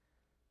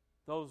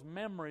 those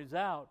memories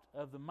out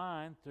of the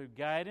mind through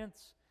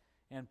guidance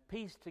and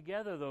piece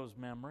together those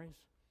memories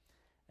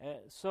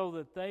so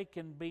that they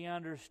can be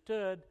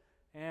understood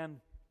and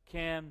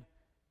can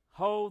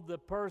hold the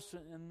person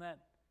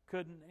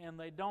and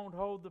they don't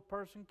hold the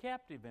person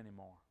captive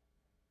anymore.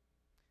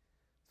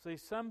 See,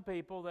 some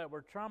people that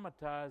were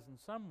traumatized in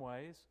some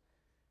ways,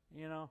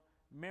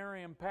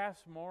 Miriam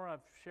Passmore, I've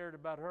shared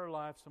about her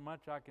life so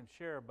much I can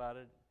share about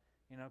it,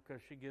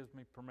 because she gives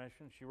me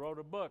permission. She wrote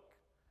a book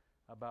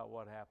about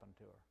what happened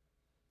to her.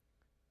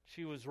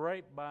 She was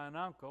raped by an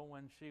uncle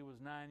when she was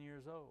 9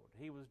 years old.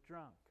 He was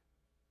drunk.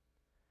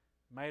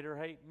 Made her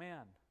hate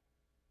men.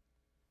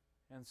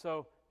 And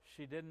so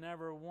she didn't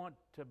ever want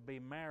to be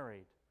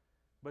married.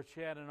 But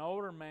she had an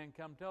older man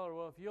come tell her,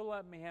 well, if you'll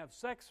let me have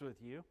sex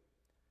with you,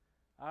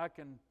 I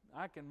can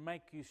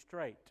make you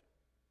straight.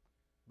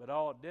 But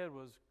all it did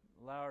was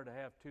allow her to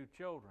have 2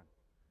 children,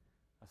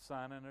 a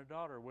son and a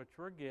daughter, which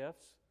were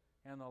gifts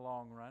in the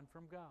long run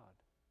from God.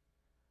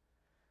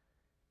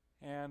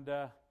 And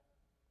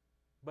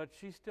but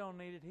she still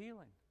needed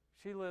healing.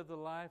 She lived the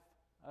life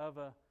of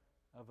a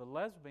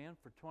lesbian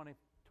for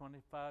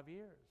 25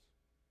 years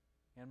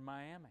in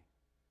Miami.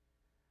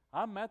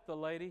 I met the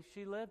lady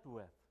she lived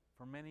with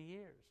for many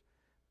years.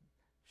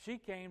 She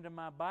came to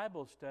my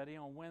Bible study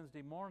on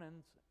Wednesday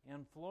mornings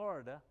in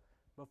Florida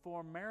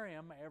before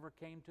Miriam ever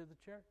came to the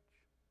church.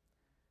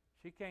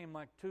 She came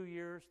like 2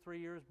 years, 3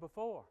 years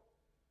before.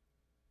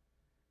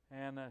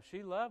 And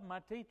she loved my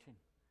teaching.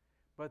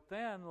 But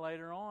then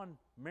later on,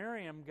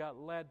 Miriam got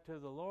led to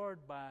the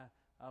Lord by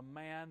a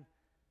man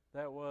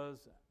that was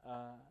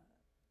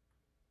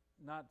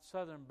not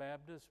Southern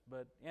Baptist,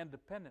 but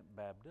Independent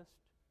Baptist.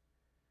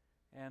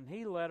 And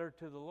he led her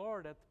to the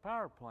Lord at the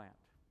power plant.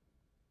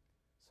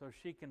 So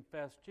she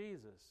confessed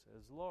Jesus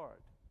as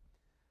Lord.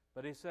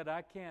 But he said,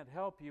 I can't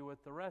help you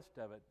with the rest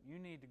of it. You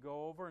need to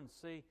go over and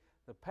see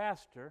the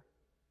pastor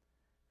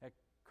at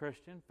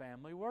Christian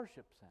Family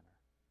Worship Center.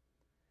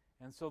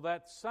 And so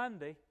that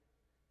Sunday,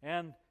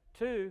 and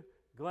two,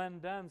 Glenn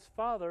Dunn's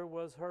father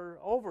was her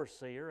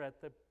overseer at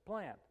the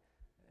plant.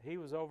 He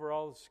was over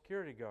all the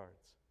security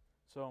guards.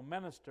 So a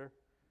minister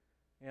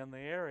in the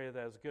area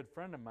that was a good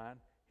friend of mine,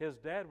 his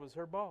dad was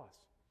her boss.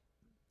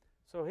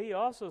 So he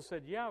also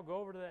said, yeah, I'll go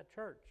over to that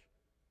church.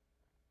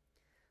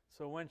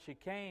 So when she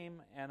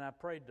came and I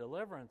prayed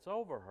deliverance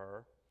over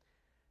her,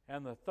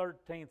 and the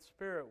 13th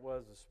spirit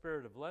was the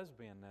spirit of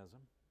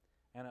lesbianism,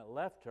 and it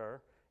left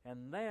her,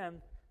 and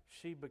then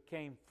she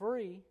became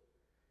free,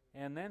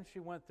 and then she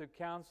went through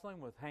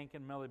counseling with Hank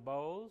and Millie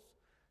Bowles.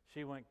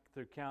 She went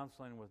through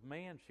counseling with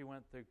me, and she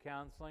went through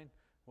counseling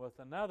with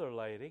another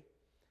lady,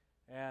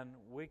 and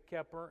we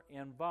kept her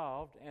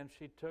involved, and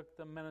she took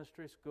the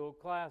ministry school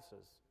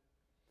classes,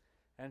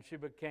 and she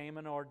became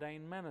an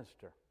ordained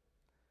minister.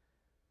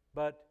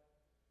 But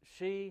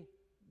she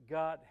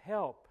got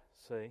help,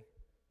 see,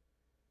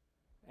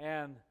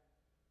 and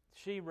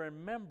she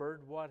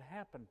remembered what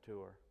happened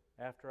to her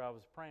after I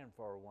was praying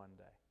for her one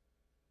day.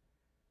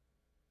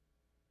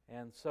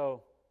 And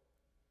so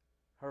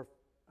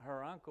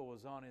her uncle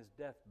was on his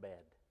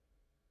deathbed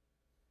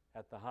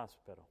at the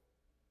hospital.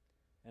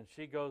 And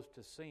she goes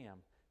to see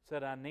him.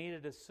 Said, I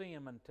needed to see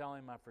him and tell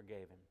him I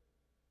forgave him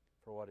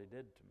for what he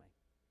did to me.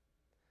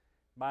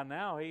 By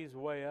now, he's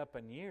way up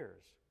in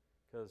years,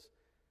 because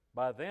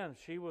by then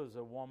she was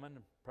a woman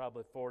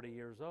probably 40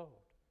 years old.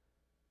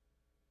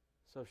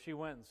 So she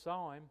went and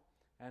saw him,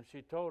 and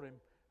she told him,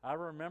 I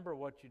remember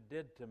what you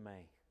did to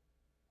me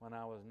when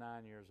I was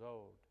 9 years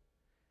old.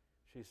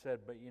 She said,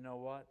 but you know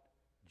what?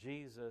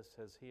 Jesus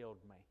has healed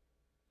me,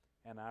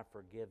 and I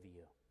forgive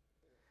you.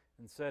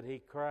 And said he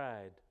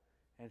cried,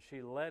 and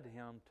she led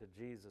him to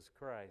Jesus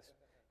Christ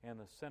in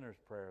the sinner's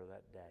prayer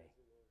that day.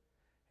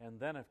 And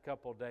then a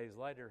couple days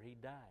later, he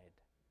died.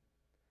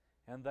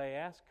 And they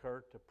asked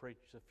her to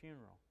preach the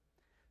funeral.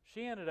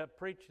 She ended up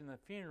preaching the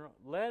funeral,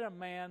 led a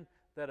man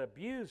that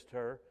abused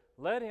her,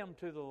 led him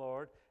to the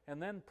Lord,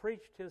 and then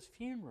preached his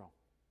funeral.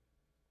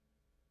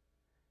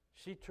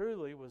 She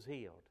truly was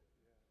healed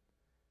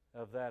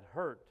of that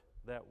hurt,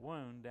 that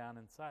wound down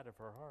inside of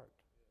her heart.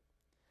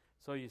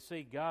 So you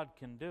see, God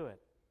can do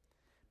it.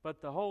 But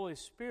the Holy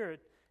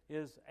Spirit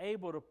is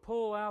able to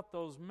pull out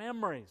those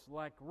memories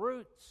like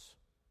roots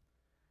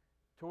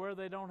to where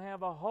they don't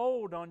have a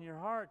hold on your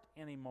heart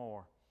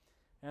anymore.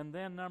 And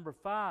then number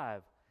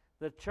 5,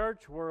 the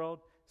church world,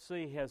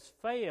 see, has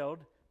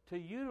failed to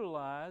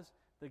utilize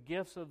the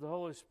gifts of the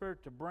Holy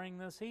Spirit to bring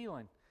this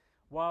healing,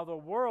 while the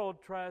world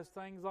tries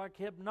things like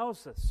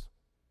hypnosis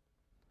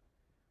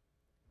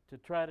to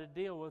try to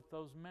deal with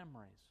those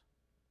memories.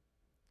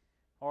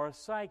 Or a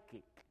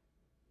psychic.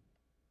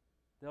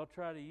 They'll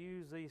try to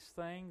use these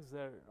things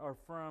that are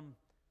from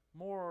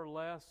more or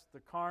less the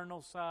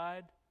carnal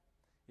side,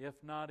 if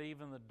not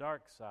even the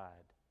dark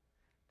side,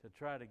 to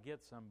try to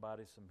get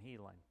somebody some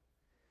healing,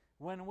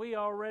 when we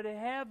already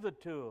have the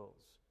tools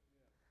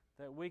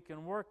that we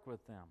can work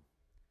with them.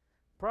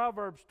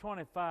 Proverbs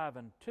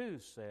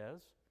 25:2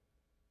 says,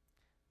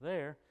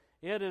 there,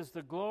 it is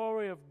the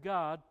glory of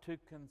God to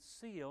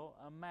conceal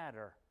a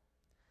matter,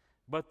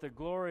 but the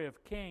glory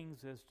of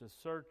kings is to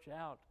search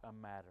out a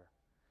matter.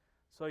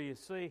 So you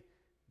see,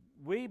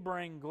 we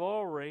bring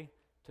glory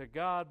to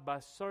God by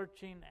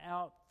searching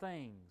out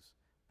things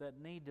that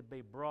need to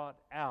be brought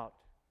out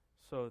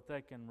so that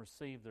they can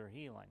receive their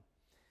healing.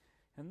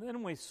 And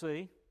then we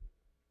see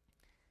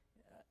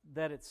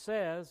that it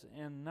says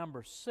in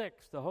number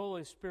 6, the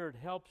Holy Spirit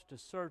helps to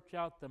search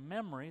out the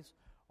memories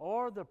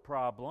or the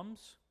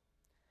problems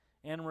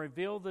and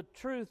reveal the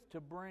truth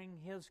to bring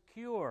His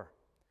cure,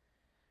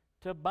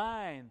 to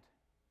bind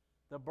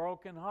the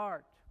broken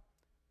heart.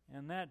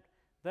 And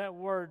that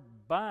word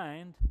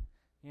bind,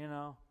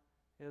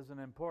 is an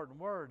important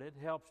word. It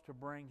helps to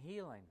bring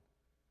healing.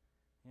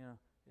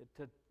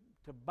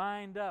 To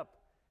bind up.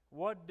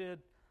 What did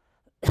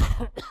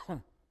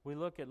we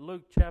look at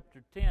Luke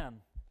chapter 10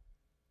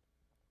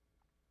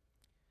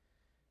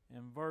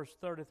 in verse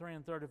 33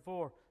 and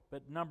 34,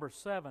 but number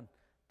 7,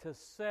 to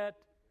set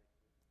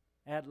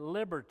at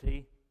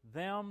liberty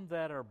them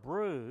that are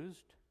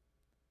bruised,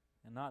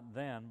 and not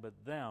then, but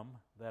them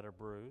that are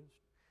bruised.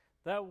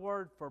 That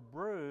word for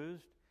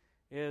bruised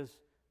is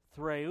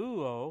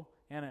threuo,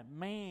 and it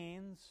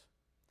means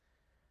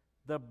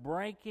the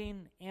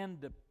breaking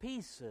into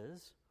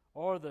pieces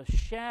or the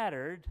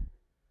shattered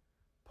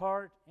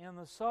part in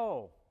the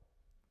soul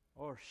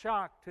or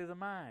shock to the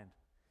mind.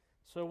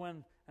 So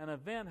when an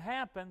event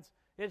happens,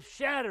 it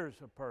shatters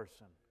a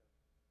person.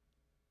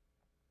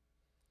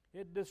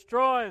 It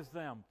destroys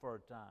them for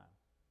a time.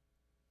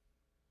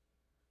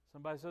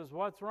 Somebody says,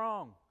 what's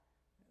wrong?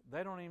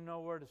 they don't even know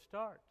where to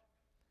start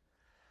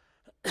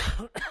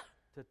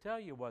to tell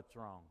you what's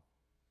wrong.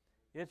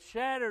 It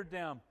shattered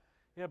them.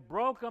 It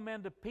broke them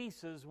into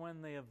pieces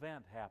when the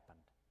event happened,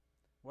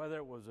 whether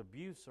it was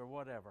abuse or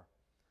whatever.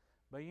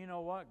 But you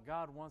know what?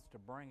 God wants to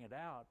bring it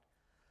out,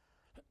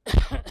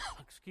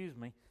 excuse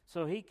me,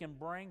 so He can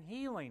bring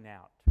healing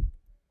out.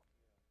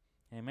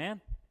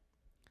 Amen?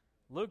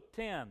 Luke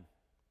 10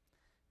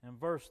 and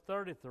verse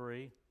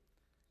 33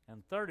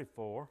 and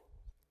 34.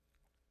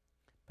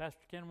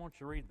 Pastor Ken, won't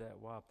you read that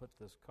while I put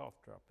this cough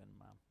drop in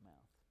my mouth?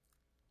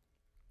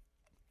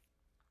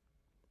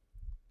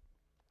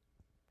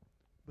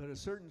 But a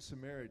certain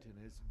Samaritan,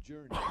 as he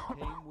journeyed,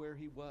 came where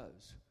he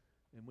was,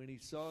 and when he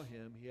saw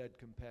him, he had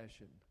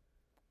compassion.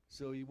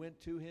 So he went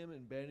to him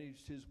and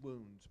bandaged his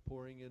wounds,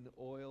 pouring in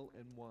oil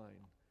and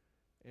wine.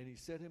 And he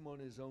set him on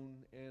his own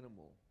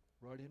animal,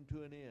 brought him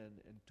to an inn,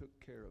 and took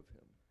care of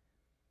him.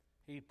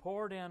 He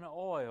poured in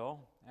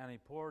oil and he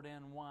poured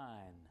in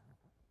wine.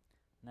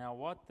 Now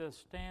what this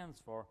stands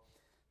for,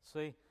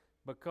 see,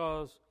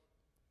 because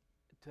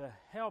to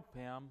help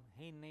him,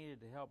 he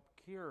needed to help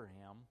cure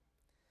him.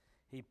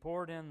 He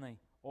poured in the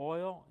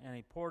oil and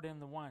he poured in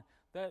the wine.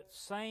 That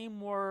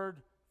same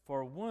word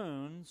for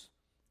wounds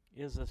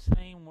is the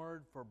same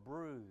word for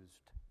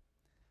bruised,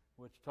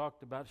 which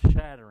talked about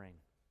shattering,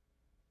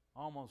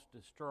 almost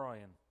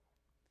destroying.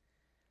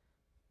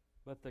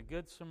 But the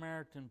Good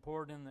Samaritan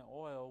poured in the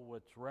oil,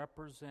 which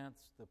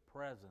represents the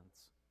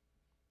presence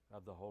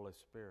of the Holy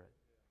Spirit.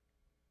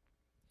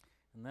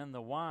 And then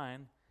the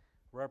wine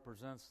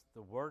represents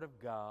the Word of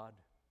God,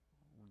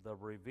 the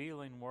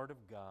revealing Word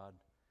of God,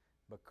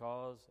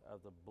 because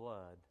of the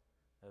blood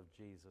of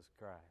Jesus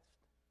Christ.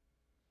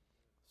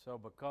 So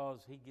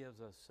because He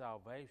gives us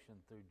salvation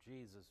through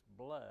Jesus'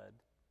 blood,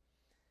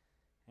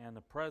 and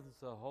the presence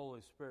of the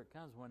Holy Spirit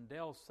comes. When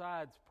Dale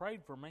Sides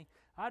prayed for me,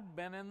 I'd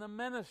been in the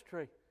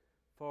ministry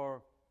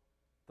for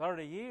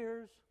 30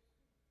 years.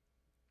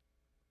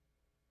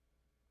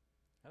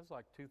 That was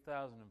like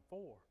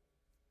 2004.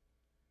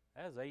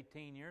 That was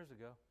 18 years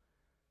ago.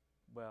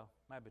 Well,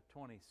 maybe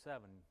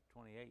 27,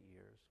 28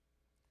 years.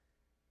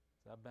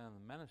 So I've been in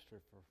the ministry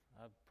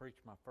I've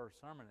preached my first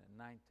sermon at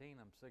 19.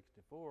 I'm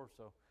 64,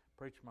 so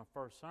preached my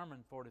first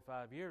sermon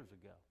 45 years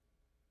ago.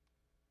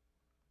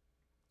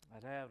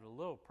 I'd had a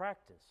little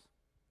practice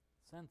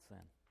since then.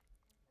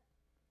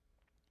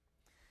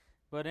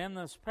 But in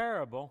this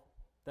parable,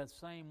 that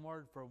same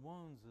word for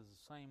wounds is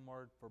the same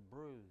word for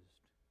bruised.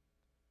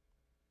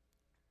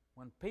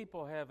 When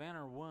people have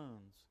inner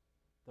wounds,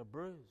 they're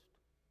bruised.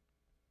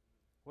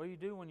 What do you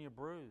do when you're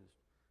bruised?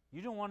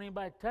 You don't want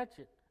anybody to touch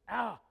it.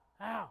 Ow!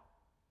 Ow!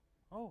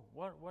 Oh,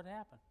 what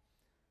happened?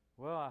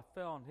 Well, I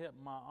fell and hit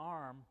my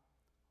arm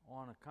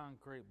on a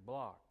concrete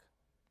block.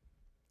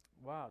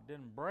 Wow, it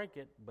didn't break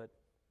it, but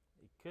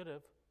it could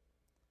have.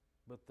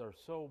 But they're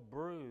so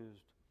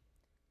bruised,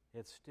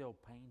 it's still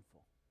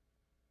painful.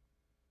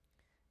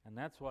 And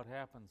that's what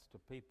happens to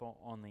people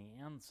on the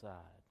inside.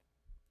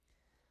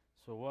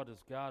 So what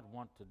does God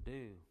want to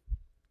do?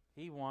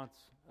 He wants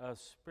us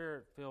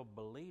Spirit-filled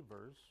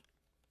believers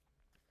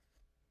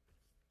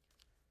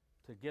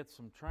to get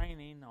some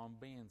training on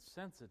being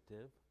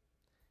sensitive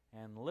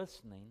and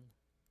listening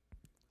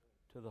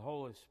to the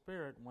Holy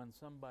Spirit when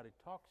somebody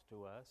talks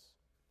to us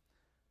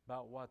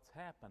about what's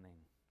happening.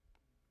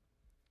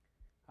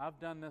 I've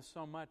done this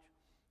so much.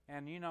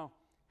 And you know,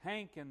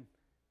 Hank and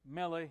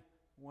Millie,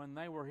 when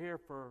they were here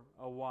for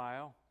a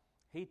while,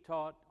 he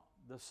taught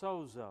the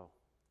sozo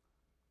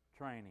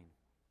training.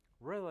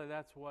 Really,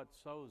 that's what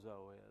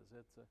sozo is.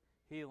 It's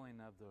a healing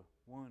of the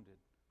wounded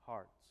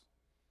hearts.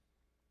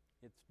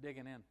 It's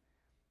digging in.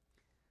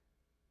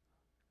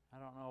 I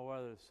don't know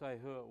whether to say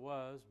who it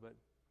was, but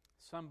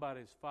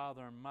somebody's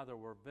father and mother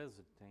were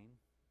visiting,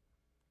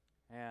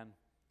 and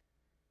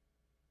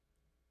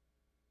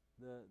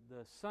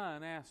the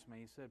son asked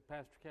me, he said,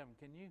 Pastor Kevin,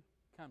 can you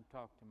come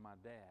talk to my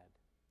dad?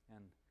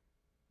 And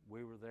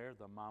we were there,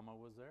 the mama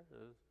was there,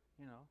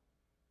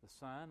 the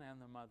son and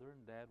the mother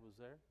and dad was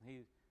there.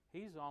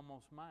 He's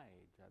almost my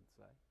age, I'd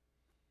say.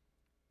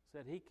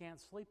 Said he can't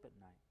sleep at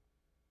night.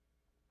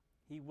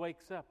 He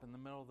wakes up in the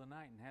middle of the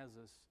night and has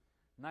this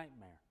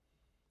nightmare.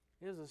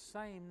 It is the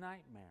same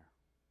nightmare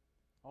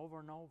over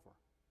and over.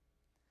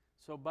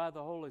 So by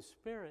the Holy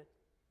Spirit,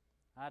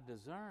 I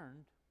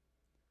discerned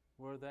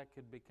where that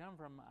could become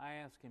from. I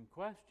asked him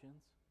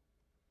questions,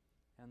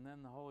 and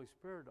then the Holy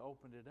Spirit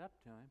opened it up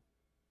to him,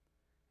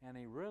 and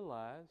he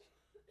realized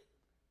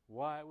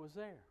why it was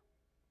there.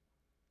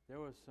 There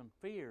was some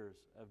fears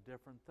of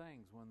different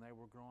things when they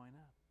were growing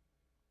up,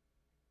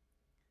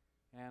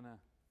 and a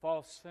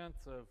false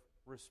sense of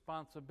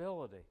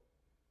responsibility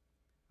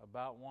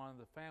about one of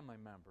the family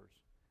members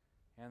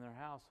and their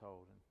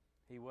household, and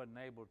he wasn't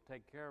able to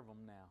take care of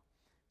them now.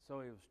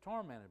 So he was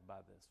tormented by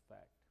this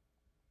fact.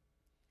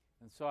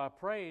 And so I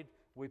prayed,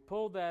 we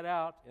pulled that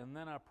out, and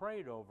then I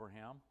prayed over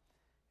him,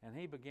 and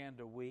he began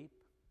to weep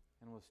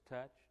and was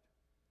touched.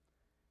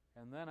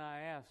 And then I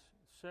asked,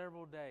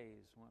 several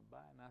days went by,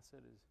 and I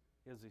said,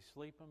 is he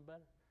sleeping better?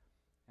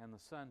 And the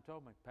son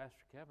told me,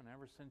 Pastor Kevin,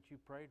 ever since you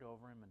prayed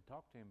over him and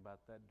talked to him about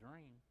that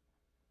dream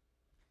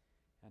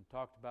and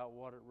talked about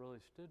what it really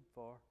stood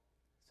for,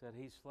 said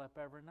he slept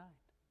every night.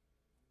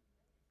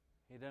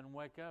 He doesn't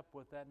wake up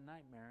with that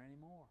nightmare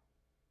anymore.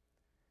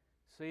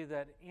 See,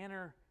 that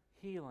inner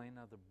healing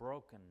of the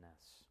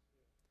brokenness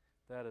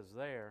that is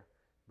there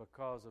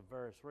because of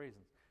various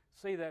reasons.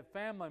 See, that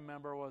family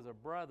member was a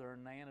brother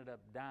and they ended up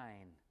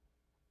dying.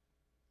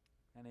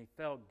 And he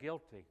felt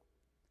guilty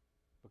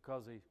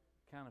because he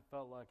kind of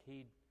felt like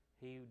he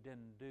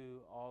didn't do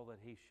all that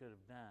he should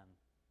have done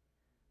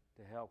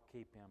to help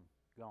keep him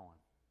going.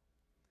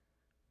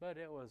 But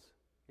it was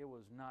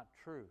not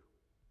true.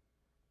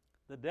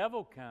 The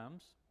devil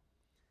comes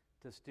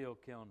to steal,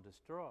 kill, and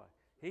destroy.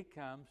 He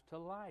comes to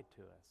lie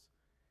to us.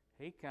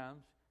 He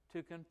comes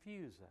to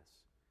confuse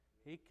us.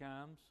 He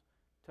comes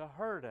to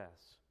hurt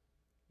us,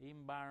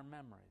 even by our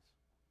memories.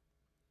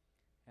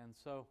 And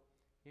so,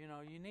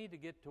 you need to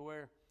get to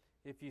where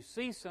if you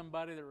see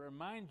somebody that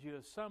reminds you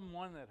of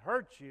someone that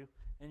hurts you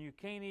and you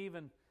can't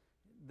even,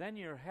 then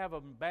you have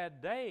a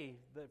bad day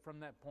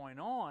from that point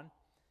on,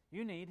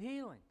 you need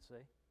healing, see?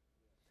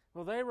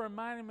 Well, they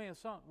reminded me of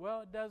something.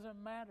 Well, it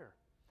doesn't matter.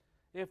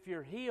 If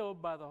you're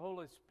healed by the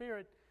Holy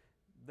Spirit,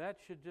 that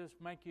should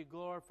just make you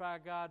glorify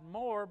God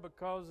more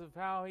because of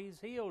how He's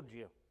healed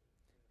you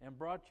and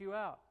brought you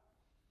out.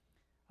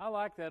 I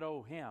like that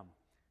old hymn.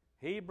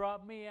 He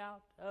brought me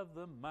out of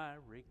the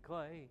miry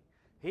clay.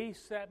 He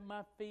set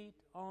my feet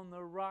on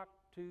the rock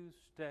to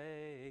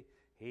stay.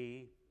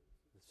 The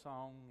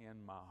song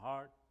in my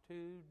heart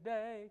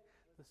today,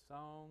 the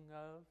song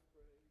of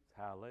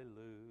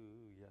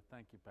hallelujah.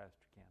 Thank you,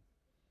 Pastor Ken,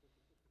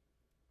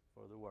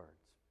 for the words.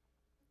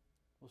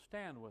 Well,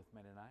 stand with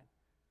me tonight.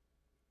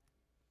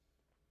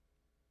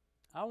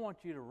 I want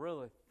you to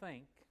really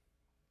think,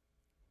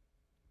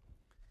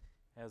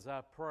 as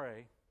I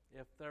pray,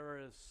 if there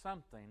is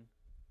something,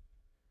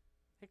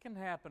 it can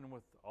happen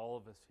with all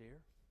of us here.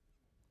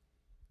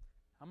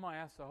 I'm going to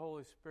ask the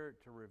Holy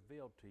Spirit to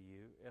reveal to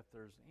you if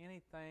there's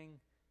anything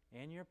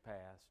in your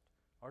past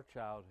or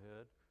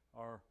childhood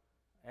or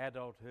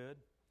adulthood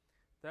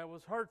that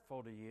was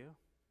hurtful to you,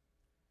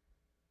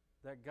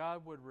 that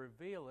God would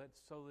reveal it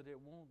so that it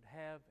won't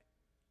have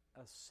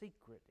a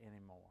secret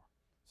anymore,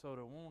 so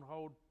that it won't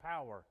hold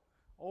power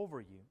over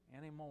you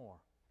anymore.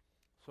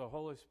 So,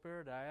 Holy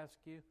Spirit, I ask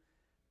you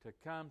to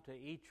come to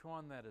each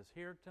one that is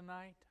here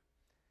tonight,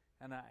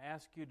 and I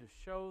ask you to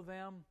show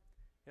them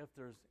if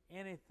there's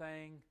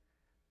anything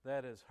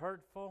that is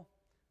hurtful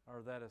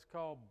or that has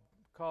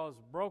caused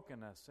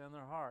brokenness in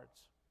their hearts,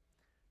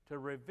 to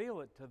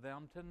reveal it to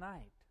them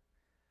tonight.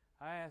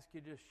 I ask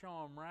you to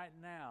show them right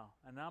now,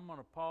 and I'm going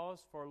to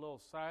pause for a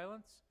little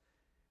silence,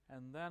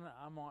 and then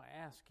I'm going to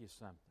ask you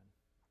something.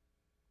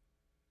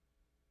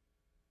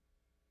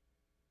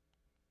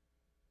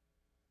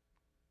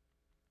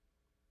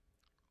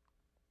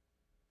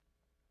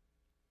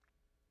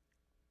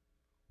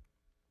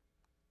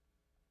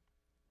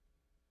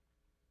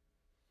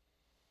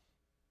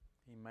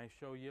 He may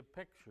show you a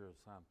picture of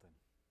something.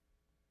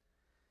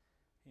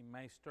 He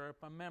may stir up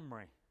a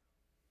memory.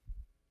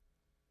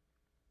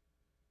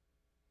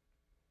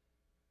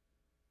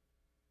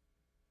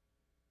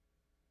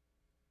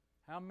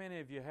 How many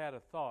of you had a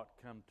thought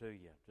come to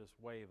you? Just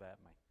wave at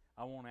me.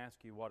 I won't ask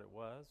you what it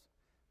was,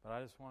 but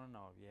I just want to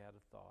know if you had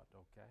a thought,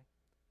 okay?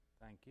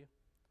 Thank you.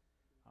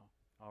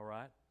 Oh, all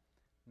right.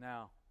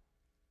 Now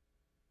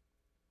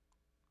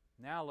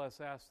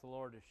let's ask the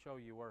Lord to show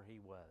you where He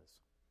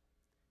was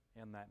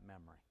in that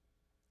memory.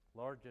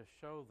 Lord, just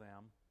show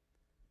them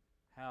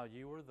how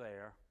you were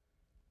there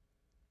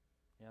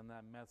in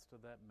that midst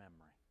of that memory.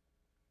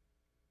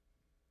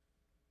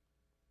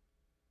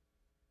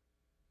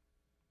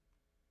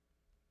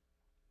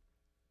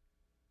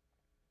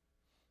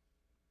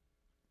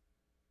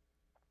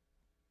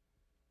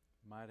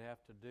 It might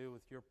have to do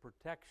with your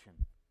protection.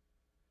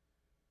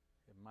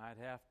 It might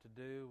have to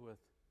do with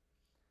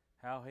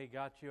how He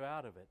got you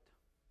out of it.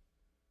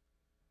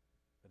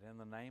 But in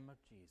the name of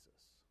Jesus,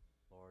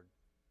 Lord,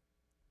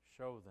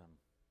 show them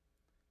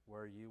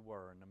where you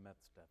were in the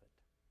midst of it.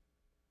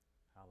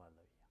 Hallelujah.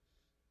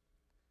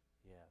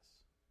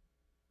 Yes.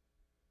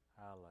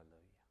 Hallelujah.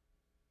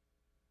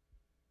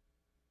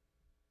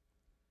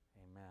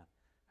 Amen.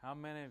 How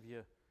many of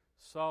you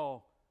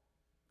saw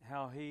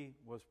how He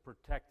was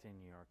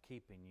protecting you or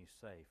keeping you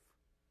safe?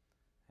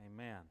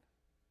 Amen.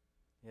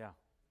 Yeah.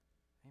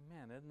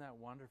 Amen. Isn't that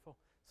wonderful?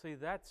 See,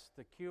 that's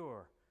the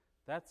cure.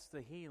 That's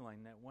the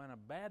healing, that when a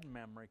bad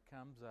memory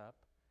comes up,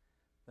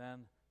 then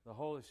the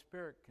Holy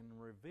Spirit can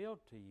reveal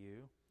to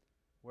you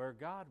where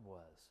God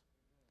was.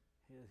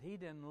 He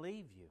didn't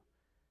leave you.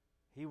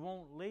 He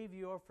won't leave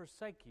you or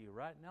forsake you,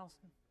 right,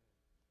 Nelson?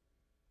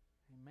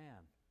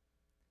 Amen.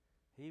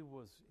 He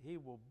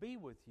will be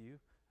with you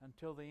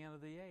until the end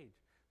of the age.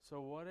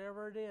 So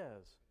whatever it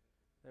is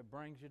that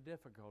brings you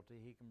difficulty,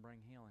 He can bring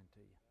healing to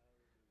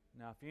you.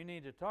 Now, if you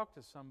need to talk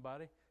to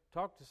somebody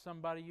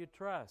you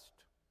trust.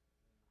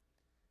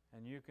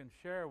 And you can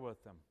share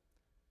with them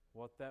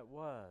what that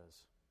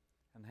was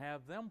and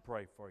have them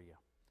pray for you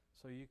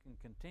so you can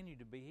continue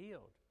to be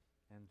healed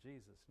in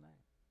Jesus'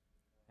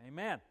 name.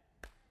 Amen.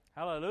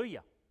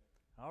 Hallelujah.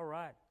 All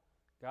right.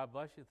 God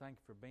bless you. Thank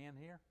you for being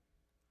here.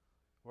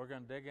 We're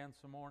going to dig in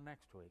some more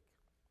next week.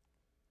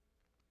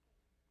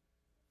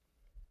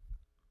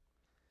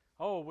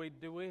 Oh,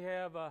 do we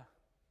have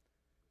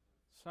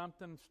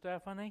something,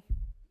 Stephanie?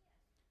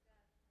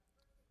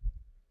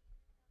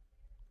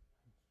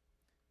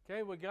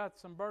 Okay, we got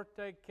some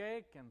birthday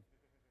cake and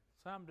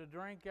something to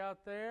drink out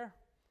there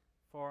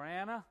for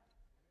Anna.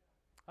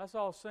 Let's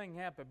all sing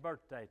happy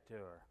birthday to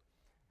her.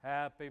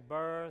 Happy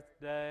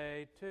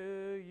birthday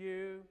to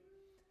you.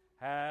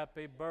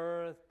 Happy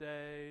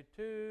birthday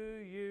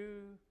to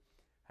you.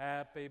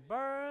 Happy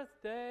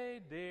birthday,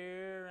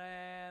 dear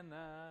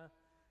Anna.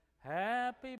 Happy